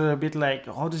visualize a little bit, like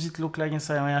how does it look like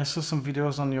inside? I mean, I saw some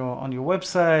videos on your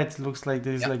website. It looks like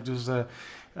there's like those,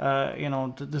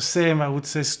 the same, I would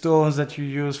say, stones that you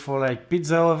use for like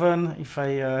pizza oven. If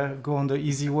I go on the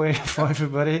easy way for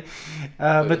everybody,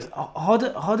 but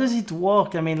how does it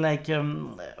work? I mean, like,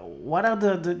 what are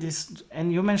this?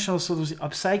 And you mentioned also those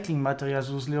upcycling materials,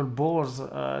 those little balls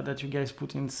that you guys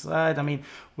put inside. I mean,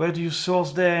 where do you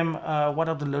source them? What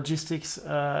are the logistics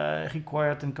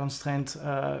required and constraints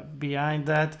behind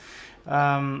that?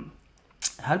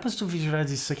 Help us to visualize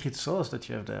this secret sauce that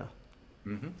you have there.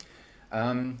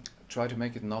 Try to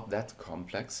make it not that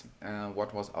complex.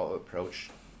 What was our approach?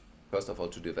 First of all,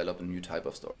 to develop a new type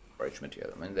of storage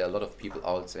material. I mean, there are a lot of people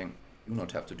out saying you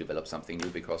don't have to develop something new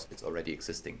because it's already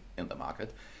existing in the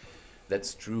market.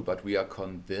 That's true, but we are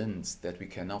convinced that we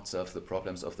cannot solve the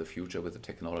problems of the future with the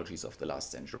technologies of the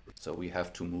last century. So we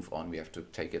have to move on. We have to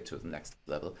take it to the next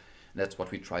level. And that's what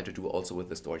we try to do also with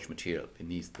the storage material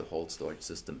beneath the whole storage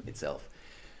system itself.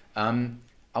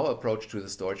 Our approach to the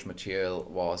storage material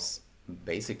was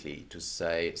basically to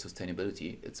say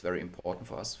sustainability. It's very important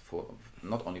for us, for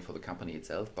not only for the company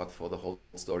itself, but for the whole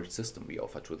storage system we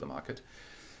offer to the market.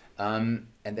 And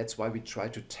that's why we try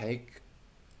to take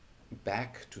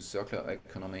back to circular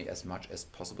economy as much as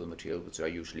possible material which are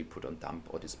usually put on dump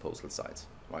or disposal sites,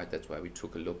 right? That's why we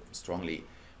took a look strongly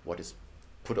what is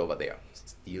put over there.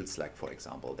 Steel slag, for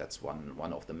example, that's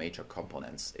one of the major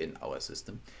components in our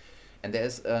system. And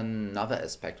there's another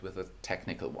aspect with a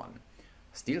technical one.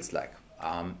 Steel slag,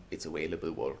 it's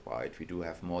available worldwide. We do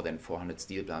have more than 400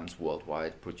 steel plants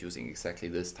worldwide producing exactly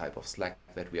this type of slag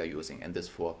that we are using, and this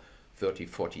for 30,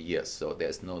 40 years. So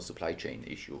there's no supply chain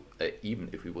issue. Even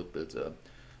if we would build a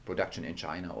production in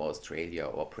China or Australia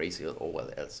or Brazil or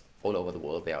where else, all over the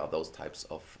world, there are those types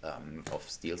of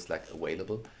steel slag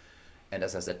available. And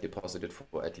as I said, deposited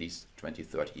for at least 20,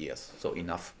 30 years. So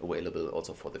enough available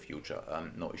also for the future.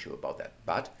 No issue about that.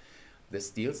 But the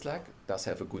steel slag does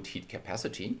have a good heat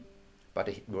capacity, but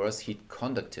a worse heat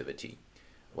conductivity.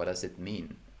 What does it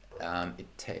mean?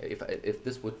 If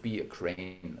this would be a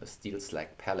crane, a steel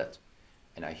slag pallet,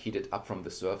 and I heat it up from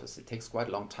the surface, it takes quite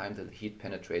a long time till the heat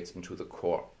penetrates into the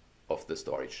core of the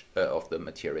storage, of the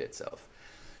material itself.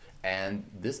 And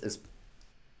this is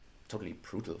totally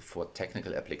brutal for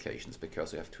technical applications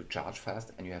because you have to charge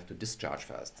fast and you have to discharge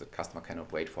fast. The customer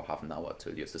cannot wait for half an hour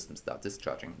till your system starts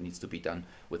discharging. It needs to be done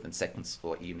within seconds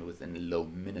or even within low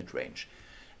minute range.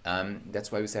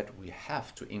 That's why we said we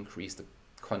have to increase the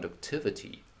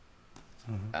conductivity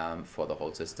for the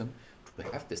whole system to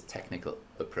to have this technical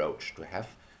approach, to have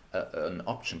an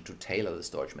option to tailor the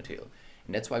storage material.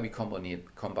 And that's why we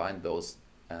combine those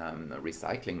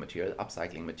upcycling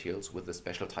materials with a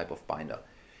special type of binder.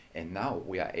 And now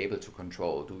we are able to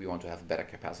control, do we want to have better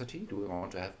capacity? Do we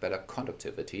want to have better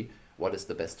conductivity? What is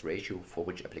the best ratio for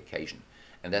which application?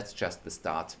 And that's just the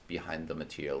start behind the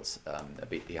materials,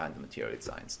 behind the material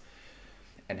science.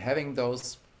 And having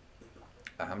those,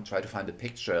 try to find a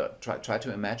picture, try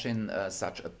to imagine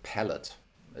such a pallet.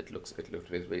 It looks with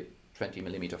 20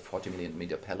 millimeter, 40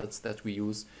 millimeter pellets that we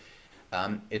use.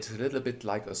 It's a little bit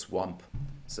like a swamp.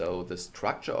 So the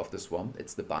structure of the swamp,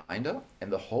 it's the binder,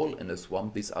 and the hole in the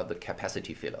swamp, these are the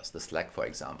capacity fillers, the slag, for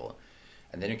example.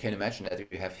 And then you can imagine that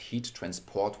you have heat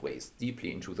transport ways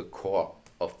deeply into the core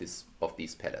of these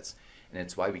pellets. And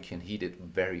it's why we can heat it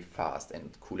very fast and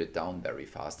cool it down very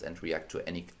fast and react to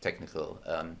any technical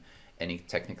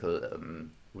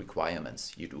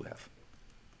requirements you do have.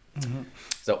 Mm-hmm.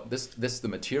 So this is the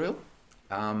material.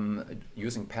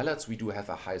 Using pellets, we do have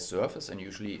a high surface, and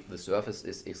usually the surface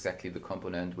is exactly the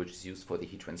component which is used for the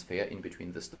heat transfer in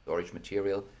between the storage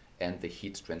material and the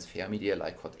heat transfer media,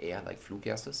 like hot air, like flue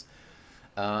gases.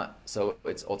 So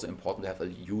it's also important to have a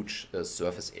huge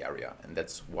surface area, and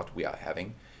that's what we are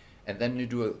having. And then you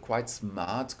do a quite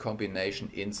smart combination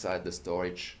inside the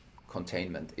storage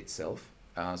containment itself.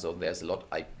 So there's a lot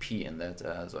of IP in that,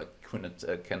 so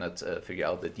I cannot figure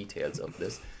out the details of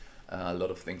this. A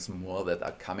lot of things more that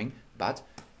are coming, but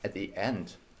at the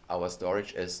end, our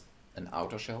storage is an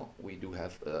outer shell. We do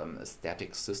have a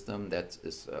static system that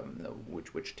is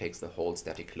which takes the whole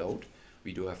static load.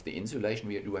 We do have the insulation.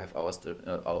 We do have our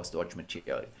storage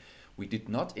material. We did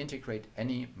not integrate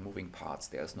any moving parts.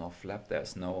 There's no flap.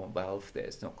 There's no valve.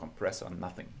 There's no compressor.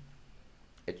 Nothing.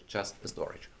 It's just the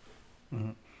storage.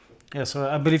 Mm-hmm. Yeah, so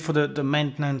I believe for the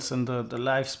maintenance and the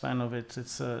lifespan of it,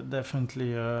 it's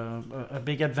definitely a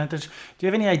big advantage. Do you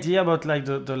have any idea about like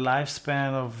the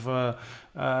lifespan of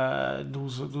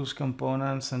those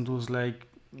components and those like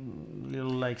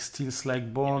little like steel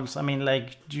slag balls? I mean,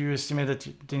 like, do you estimate that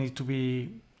they need to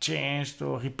be changed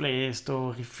or replaced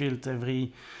or refilled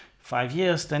every 5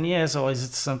 years, 10 years, or is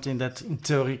it something that in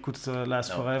theory could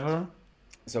last forever?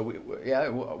 So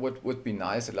what would be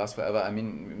nice, it lasts forever. I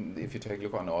mean, if you take a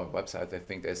look on our website, I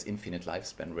think there's infinite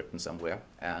lifespan written somewhere,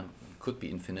 and could be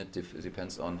infinite. It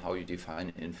depends on how you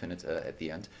define infinite at the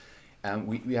end.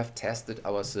 We have tested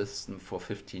our system for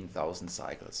 15,000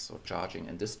 cycles, so charging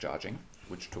and discharging,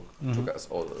 which took us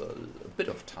all a bit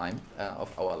of time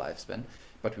of our lifespan.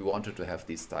 But we wanted to have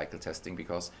this cycle testing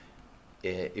because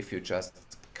if you just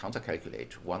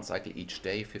counter-calculate one cycle each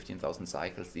day, 15,000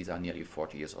 cycles, these are nearly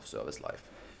 40 years of service life.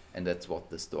 And that's what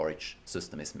the storage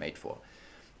system is made for.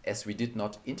 As we did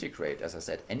not integrate, as I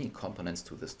said, any components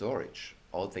to the storage,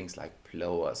 all things like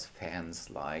blowers, fans,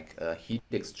 like heat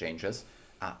exchangers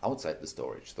are outside the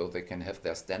storage, so they can have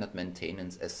their standard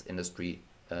maintenance as industry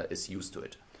is used to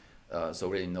it. So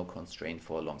really no constraint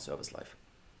for a long service life.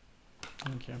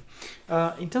 Okay.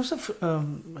 In terms of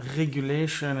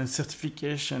regulation and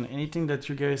certification, anything that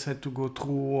you guys had to go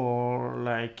through or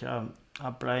like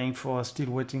applying for,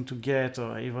 still waiting to get,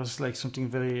 or it was like something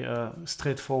very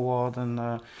straightforward and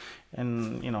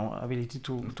ability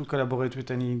to collaborate with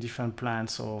any different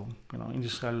plants or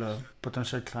industrial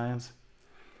potential clients?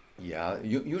 Yeah,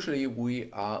 usually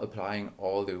we are applying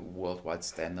all the worldwide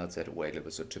standards that are available.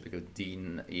 So typical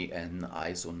DIN, EN,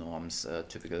 ISO norms,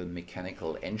 typical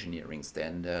mechanical engineering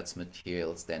standards,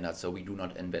 material standards. So we do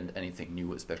not invent anything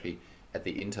new, especially at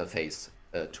the interface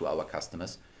to our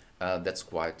customers. That's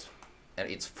quite,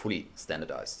 and it's fully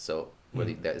standardized. So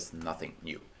really there is nothing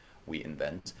new we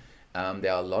invent.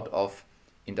 There are a lot of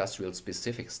industrial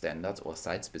specific standards or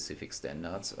site specific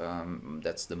standards.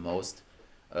 That's the most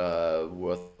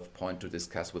worth point to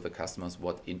discuss with the customers.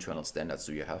 What internal standards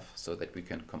do you have so that we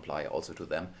can comply also to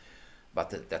them,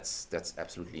 but that's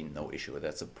absolutely no issue.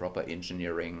 That's a proper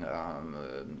engineering.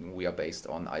 We are based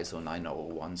on ISO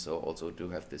 9001, so also do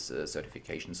have this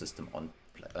certification system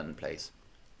on place.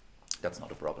 That's not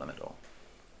a problem at all.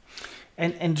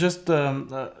 And just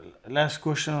last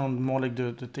question on more like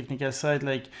the technical side,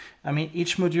 like, I mean,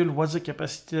 each module, what's the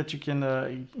capacity that you can,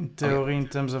 in theory, in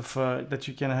terms of that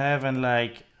you can have, and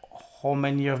like, how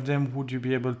many of them would you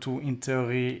be able to, in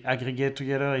theory, aggregate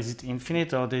together? Is it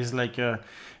infinite, or there's like you're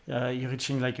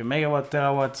reaching like a megawatt,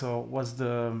 terawatt, or what's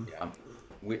the? Yeah,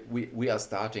 we are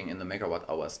starting in the megawatt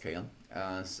hour scale.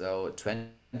 So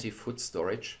 20-foot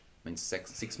storage means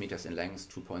 6 meters in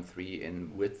length, 2.3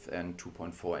 in width, and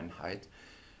 2.4 in height,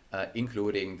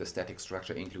 including the static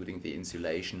structure, including the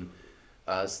insulation.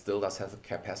 Still does have a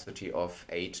capacity of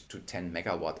 8 to 10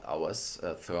 megawatt hours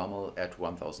thermal at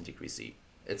 1000 degrees C.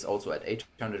 It's also at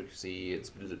 800 degrees C,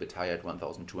 it's a little bit higher at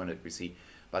 1200 degrees C,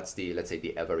 but it's the, let's say,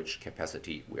 the average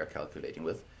capacity we are calculating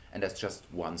with, and that's just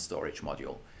one storage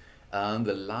module.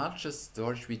 The largest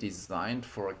storage we designed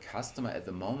for a customer at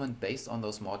the moment based on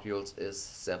those modules is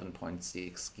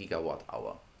 7.6 gigawatt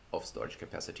hour of storage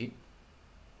capacity.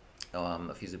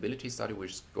 A feasibility study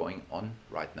which is going on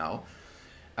right now.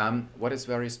 What is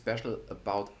very special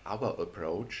about our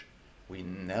approach, we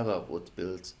never would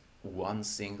build one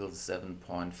single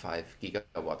 7.5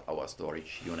 gigawatt hour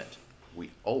storage unit. We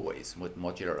always would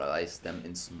modularize them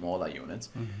in smaller units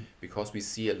because we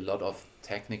see a lot of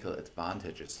technical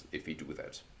advantages if we do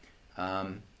that.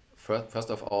 First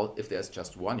of all, if there's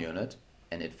just one unit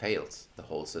and it fails, the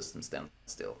whole system stands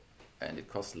still. And it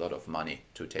costs a lot of money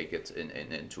to take it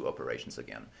into operations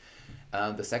again.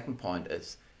 The second point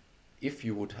is, if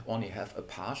you would only have a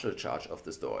partial charge of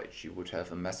the storage, you would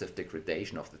have a massive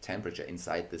degradation of the temperature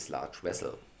inside this large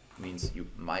vessel. Means you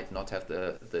might not have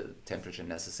the temperature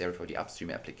necessary for the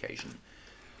upstream application.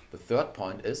 The third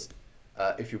point is,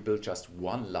 if you build just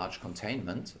one large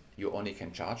containment, you only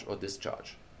can charge or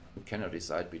discharge. You cannot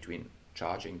decide between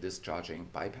charging, discharging,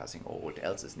 bypassing, or what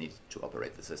else is needed to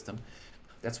operate the system.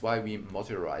 That's why we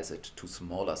modularize it to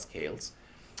smaller scales.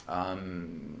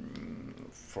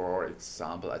 For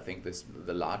example, I think the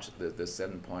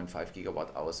 7.5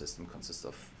 gigawatt hour system consists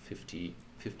of 50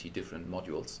 different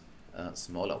modules,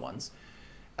 smaller ones.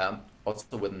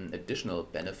 Also with an additional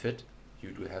benefit,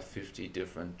 you do have 50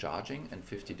 different charging and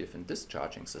 50 different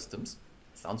discharging systems.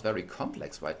 Sounds very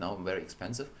complex right now and very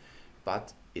expensive,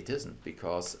 but it isn't,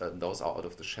 because those are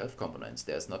out-of-the-shelf components.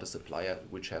 There's not a supplier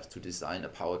which has to design a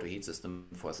power-to-heat system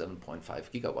for 7.5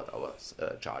 gigawatt hours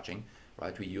charging.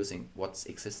 Right, we're using what's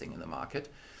existing in the market,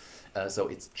 so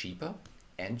it's cheaper,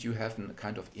 and you have a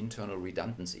kind of internal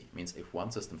redundancy. Means if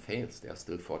one system fails, there are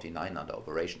still 49 under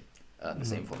operation. The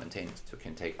same for maintenance. You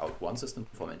can take out one system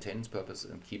for maintenance purpose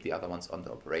and keep the other ones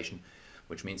under operation,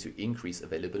 which means you increase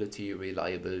availability,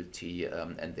 reliability,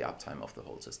 and the uptime of the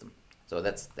whole system. So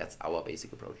that's our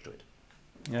basic approach to it.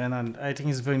 Yeah, and I think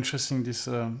it's very interesting, this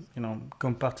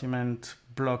compartment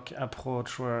block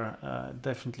approach, where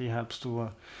definitely helps to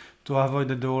avoid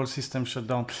the whole system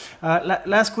shutdown.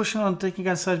 Last question on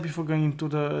technical side before going into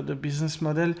the business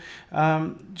model.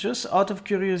 Just out of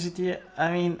curiosity,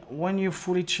 I mean, when you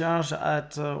fully charge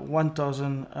at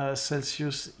 1000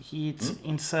 Celsius heat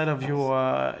inside of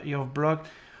your block,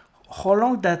 how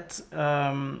long that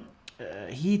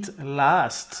heat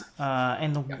lasts,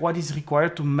 and what is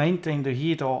required to maintain the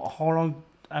heat, or how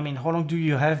long do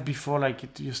you have before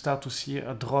you start to see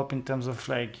a drop in terms of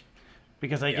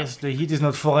because I guess the heat is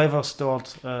not forever stored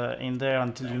in there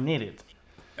until you need it.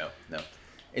 No.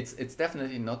 It's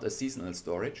definitely not a seasonal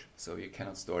storage, so you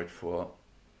cannot store it for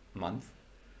a month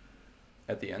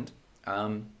at the end.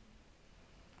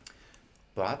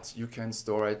 But you can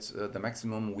store it, the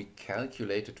maximum we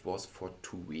calculated was for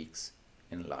 2 weeks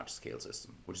in a large-scale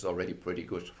system, which is already pretty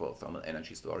good for a thermal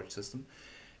energy storage system.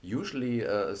 Usually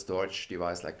a storage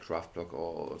device like Kraftblock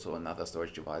or also another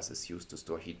storage device is used to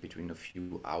store heat between a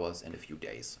few hours and a few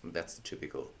days. And that's the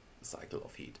typical cycle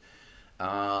of heat.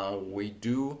 We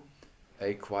do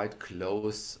a quite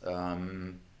close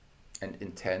and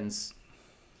intense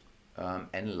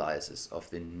analysis of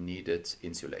the needed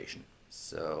insulation.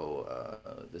 So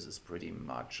this is pretty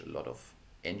much a lot of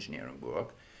engineering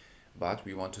work, but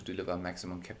we want to deliver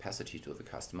maximum capacity to the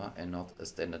customer and not a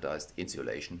standardized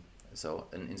insulation. So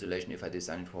an insulation, if I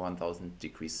design it for 1000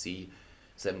 degrees C,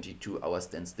 72 hours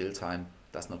standstill time,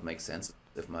 does not make sense.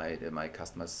 If my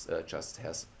customer just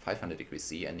has 500 degrees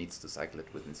C and needs to cycle it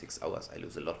within 6 hours, I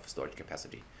lose a lot of storage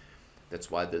capacity. That's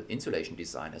why the insulation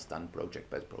design is done project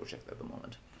by project at the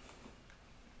moment.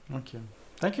 Okay.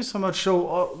 Thank you so much.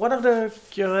 So what are the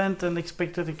current and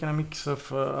expected economics of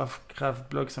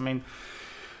Kraftblocks? I mean,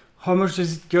 how much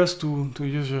does it cost to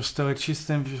use your storage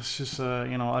system versus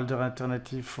other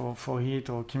alternative for heat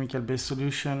or chemical-based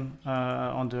solution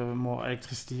on the more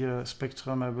electricity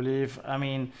spectrum, I believe? I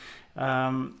mean,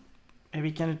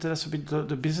 maybe can you tell us a bit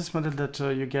the business model that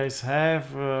you guys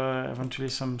have, eventually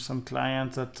some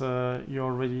clients that you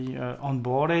already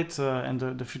onboarded,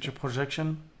 and the future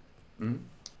projection? Mm-hmm.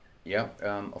 Yeah,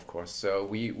 of course. So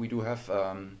we do have,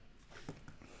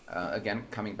 again,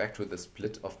 coming back to the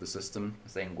split of the system,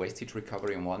 saying waste heat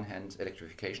recovery on one hand,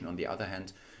 electrification on the other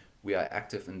hand. We are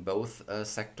active in both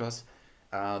sectors.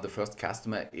 The first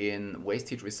customer in waste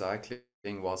heat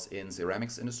recycling was in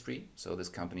ceramics industry. So this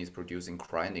company is producing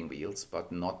grinding wheels,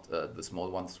 but not the small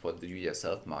ones for the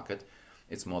do-it-yourself market.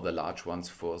 It's more the large ones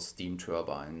for steam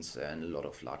turbines and a lot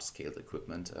of large-scale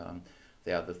equipment.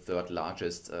 They are the third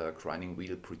largest grinding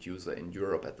wheel producer in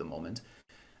Europe at the moment.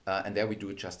 And there we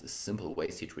do just a simple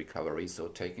waste heat recovery, so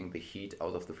taking the heat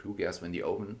out of the flue gas when the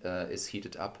oven is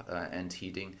heated up and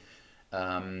heating,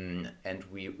 and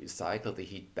we recycle the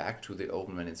heat back to the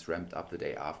oven when it's ramped up the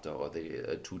day after or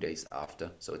the 2 days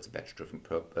after. So it's a batch-driven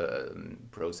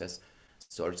process.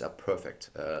 Storage are perfect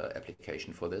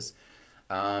application for this.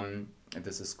 And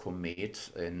this is Comet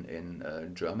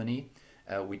in Germany.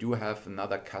 We do have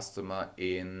another customer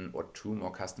or two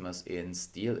more customers in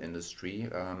steel industry.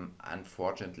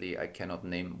 Unfortunately, I cannot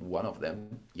name one of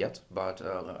them yet, but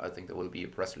I think there will be a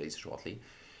press release shortly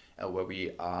where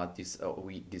we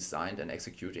designed and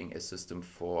executing a system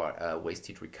for waste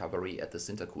heat recovery at the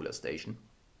Sintercooler station,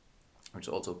 which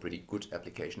is also a pretty good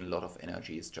application. A lot of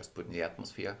energy is just put in the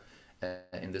atmosphere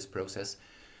in this process.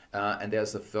 And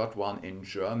there's a third one in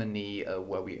Germany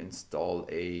where we install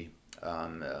a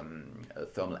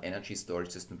thermal energy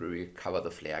storage system where we recover the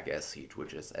flare gas heat,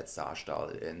 which is at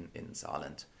Saarstahl in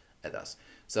Saarland at us.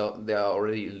 So there are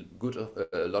already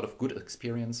a lot of good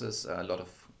experiences, a lot of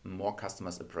more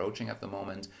customers approaching at the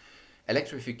moment.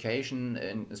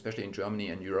 Electrification, especially in Germany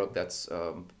and Europe, that's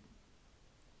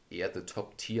the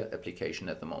top tier application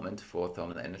at the moment for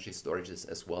thermal energy storages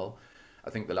as well. I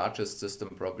think the largest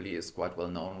system probably is quite well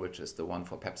known, which is the one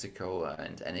for PepsiCo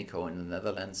and Eneco in the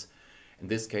Netherlands. In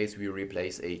this case, we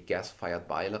replace a gas-fired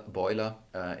boiler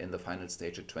in the final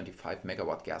stage, a 25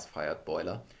 megawatt gas-fired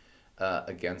boiler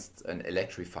against an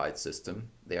electrified system.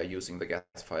 They are using the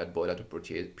gas-fired boiler to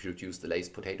produce the Lay's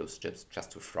potato chips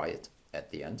just to fry it at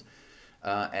the end.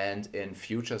 And in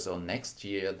future, so next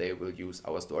year, they will use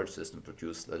our storage system to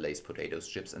produce the Lay's potato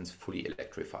chips and it's fully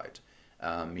electrified.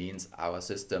 Means our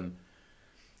system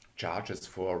charges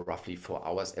for roughly 4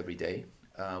 hours every day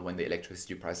when the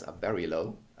electricity prices are very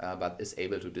low, but is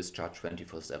able to discharge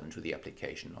 24/7 to the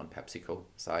application on PepsiCo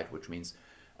side, which means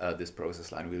this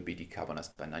process line will be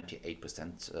decarbonized by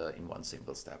 98% in one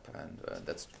single step, and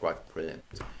that's quite brilliant.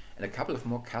 And a couple of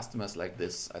more customers like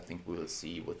this, I think we will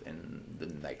see within the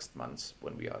next months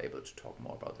when we are able to talk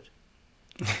more about it.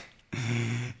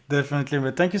 Definitely,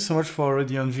 but thank you so much for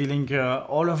already unveiling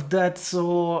all of that.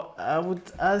 So I would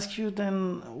ask you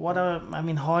then,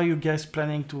 how are you guys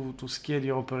planning to scale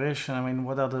your operation? I mean,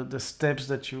 what are the steps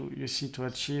that you see to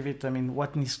achieve it? I mean,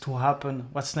 what needs to happen?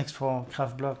 What's next for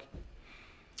Kraftblock?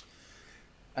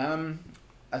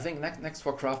 I think next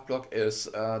for Kraftblock is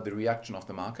the reaction of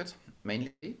the market,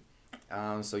 mainly.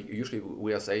 So usually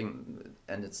we are saying,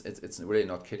 and it's really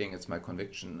not kidding, it's my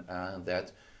conviction,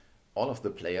 that all of the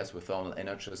players with thermal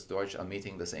energy storage are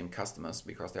meeting the same customers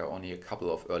because there are only a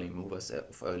couple of early movers,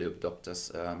 early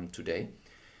adopters today.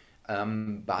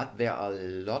 But there are a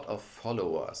lot of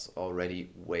followers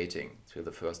already waiting till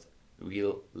the first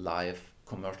real live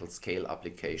commercial scale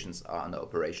applications are under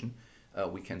operation.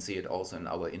 We can see it also in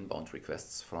our inbound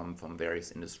requests from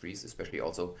various industries, especially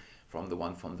also from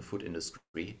the food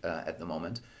industry at the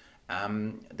moment.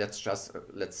 That's just,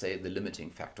 let's say, the limiting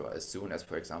factor as soon as,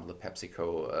 for example, the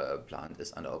PepsiCo plant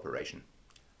is under operation.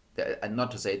 And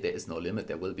not to say there is no limit,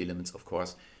 there will be limits, of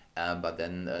course, but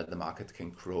then the market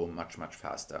can grow much, much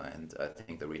faster. And I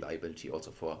think the reliability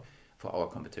also for our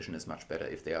competition is much better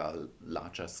if there are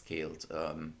larger scaled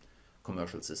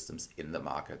commercial systems in the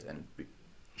market and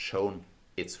shown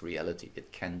its reality.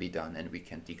 It can be done and we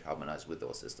can decarbonize with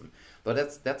those systems. But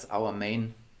that's our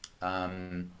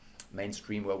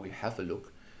mainstream where we have a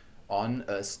look on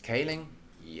scaling.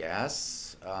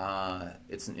 Yes,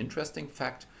 it's an interesting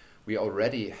fact. We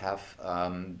already have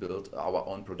built our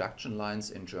own production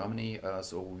lines in Germany,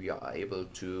 so we are able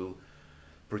to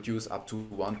produce up to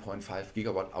 1.5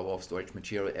 gigawatt hour of storage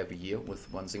material every year with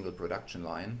one single production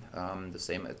line. The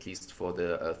same at least for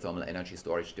the thermal energy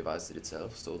storage device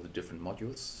itself, so the different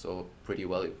modules, so pretty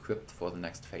well equipped for the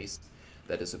next phase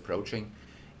that is approaching.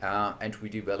 And we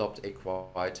developed a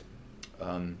quite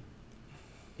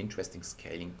interesting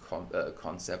scaling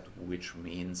concept, which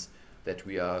means that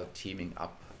we are teaming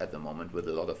up at the moment with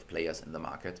a lot of players in the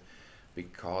market,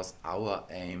 because our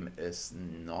aim is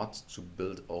not to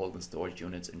build all the storage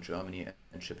units in Germany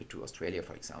and ship it to Australia,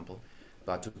 for example,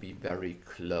 but to be very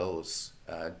close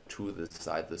to the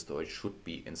site the storage should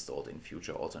be installed in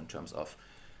future, also in terms of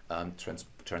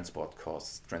transport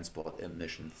costs, transport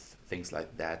emissions, things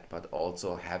like that, but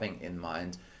also having in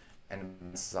mind, and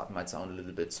it might sound a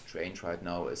little bit strange right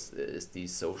now, is the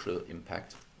social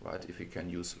impact, right? If we can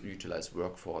utilize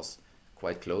workforce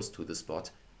quite close to the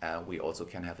spot, we also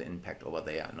can have an impact over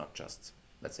there, not just,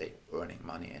 let's say, earning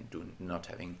money and not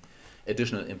having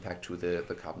additional impact to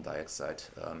the carbon dioxide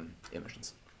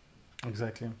emissions.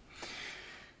 Exactly.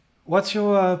 What's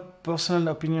your personal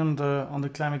opinion on the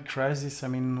climate crisis? I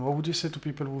mean, what would you say to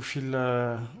people who feel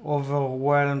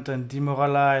overwhelmed and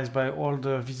demoralized by all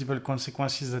the visible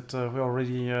consequences that we're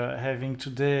already having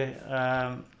today?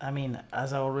 I mean,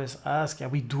 as I always ask, are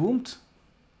we doomed?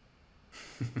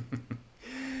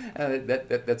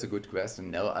 That's a good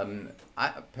question. No,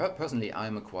 personally,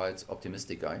 I'm a quite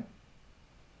optimistic guy.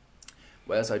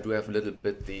 Whereas I do have a little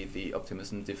bit the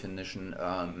optimism definition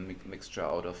mixture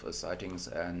out of sightings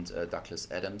and Douglas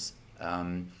Adams,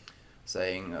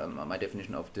 saying my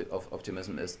definition of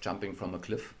optimism is jumping from a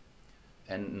cliff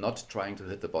and not trying to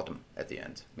hit the bottom at the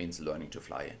end, means learning to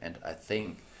fly. And I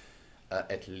think,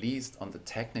 at least on the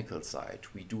technical side,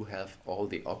 we do have all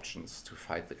the options to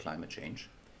fight the climate change,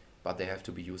 but they have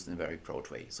to be used in a very broad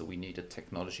way. So we need a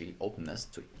technology openness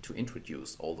to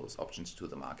introduce all those options to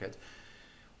the market.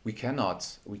 We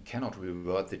cannot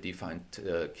revert the defined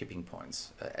kipping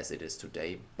points as it is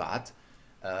today, but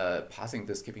passing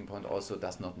this kipping point also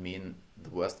does not mean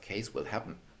the worst case will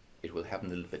happen. It will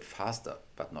happen a little bit faster,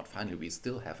 but not finally. We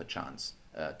still have a chance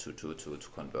to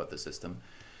convert the system.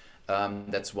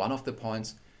 That's one of the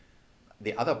points.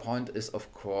 The other point is,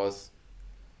 of course,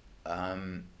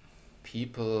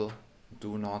 people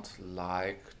do not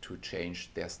like to change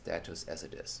their status as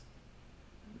it is,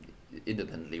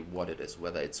 independently what it is,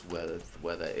 whether it's wealth,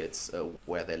 whether it's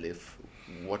where they live,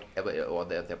 whatever, or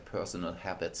their personal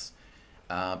habits.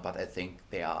 But I think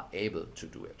they are able to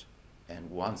do it. And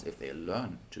once, if they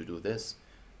learn to do this,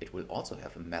 it will also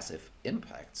have a massive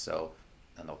impact. So,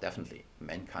 no, definitely,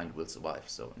 mankind will survive.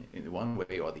 So, in one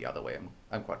way or the other way,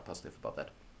 I'm quite positive about that.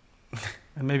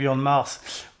 And maybe on Mars,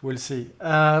 we'll see.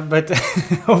 But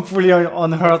hopefully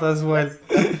on Earth as well.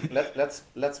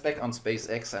 Let's back on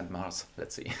SpaceX and Mars.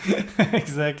 Let's see.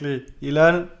 Exactly.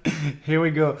 Elon, here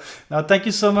we go. Now, thank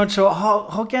you so much. So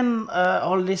how can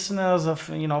our listeners of,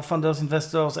 funders,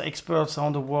 investors, experts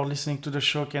around the world listening to the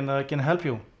show can help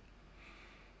you?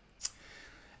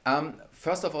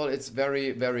 First of all, it's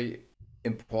very, very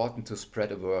important to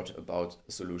spread a word about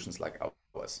solutions like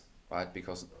ours, right?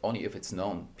 Because only if it's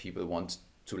known, people want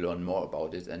to learn more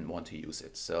about it and want to use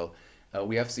it. So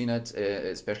we have seen it,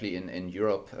 especially in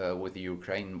Europe with the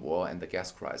Ukraine war and the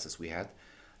gas crisis we had,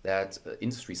 that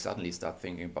industry suddenly start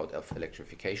thinking about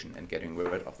electrification and getting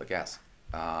rid of the gas.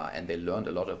 And they learned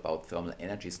a lot about thermal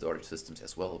energy storage systems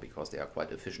as well, because they are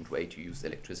quite efficient way to use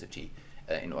electricity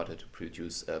in order to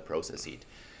produce process heat.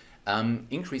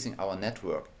 Increasing our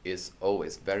network is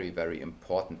always very, very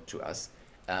important to us,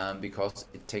 because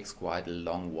it takes quite a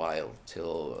long while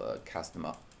till a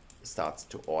customer starts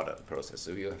to order the process.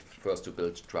 So you have first to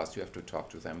build trust, you have to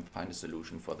talk to them, find a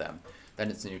solution for them.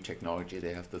 Then it's a new technology,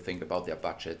 they have to think about their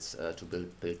budgets to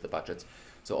build the budgets.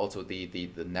 So also the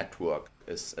network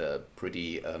is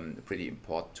pretty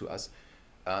important to us.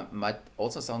 Might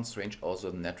also sound strange, also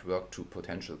the network to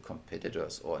potential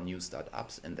competitors or new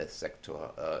startups in this sector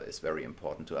is very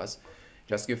important to us.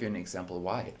 Just give you an example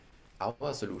why.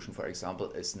 Our solution, for example,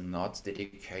 is not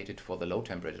dedicated for the low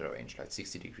temperature range, like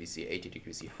 60 degrees C, 80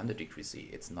 degrees C, 100 degrees C.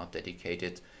 It's not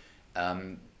dedicated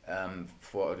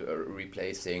for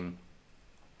replacing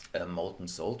molten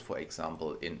salt, for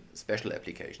example, in special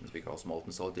applications, because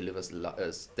molten salt delivers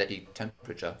a steady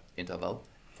temperature interval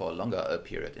for a longer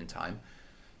period in time.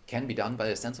 Can be done by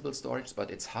a sensible storage,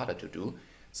 but it's harder to do.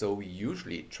 So we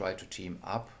usually try to team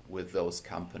up with those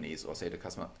companies or say to the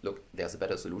customer, look, there's a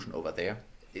better solution over there.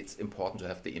 It's important to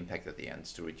have the impact at the end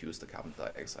to reduce the carbon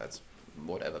dioxide,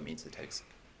 whatever means it takes.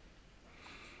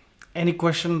 Any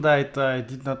question that I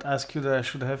did not ask you that I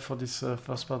should have for this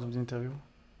first part of the interview?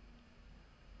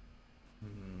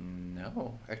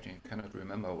 No, actually, I cannot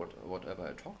remember whatever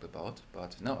I talked about,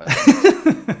 but no.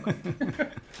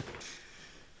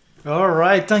 All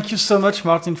right, thank you so much,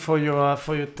 Martin, for your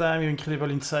time, your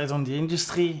incredible insights on the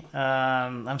industry.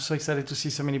 I'm so excited to see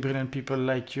so many brilliant people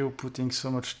like you putting so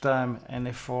much time and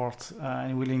effort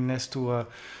and willingness to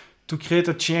create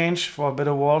a change for a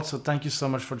better world. So thank you so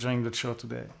much for joining the show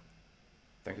today.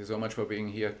 Thank you so much for being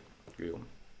here, Guillaume.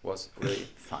 It was really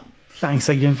fun. Thanks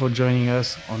again for joining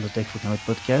us on the Tech for Climate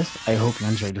podcast. I hope you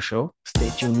enjoyed the show. Stay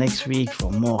tuned next week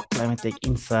for more climate tech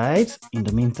insights. In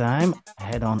the meantime,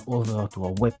 head on over to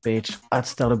our webpage at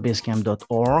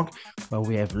startupbasecamp.org, where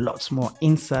we have lots more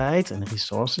insights and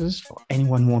resources for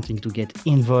anyone wanting to get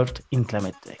involved in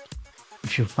climate tech.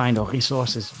 If you find our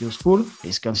resources useful,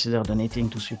 please consider donating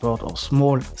to support our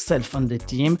small self-funded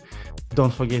team.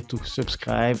 Don't forget to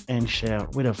subscribe and share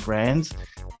with your friends.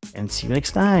 And see you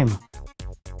next time.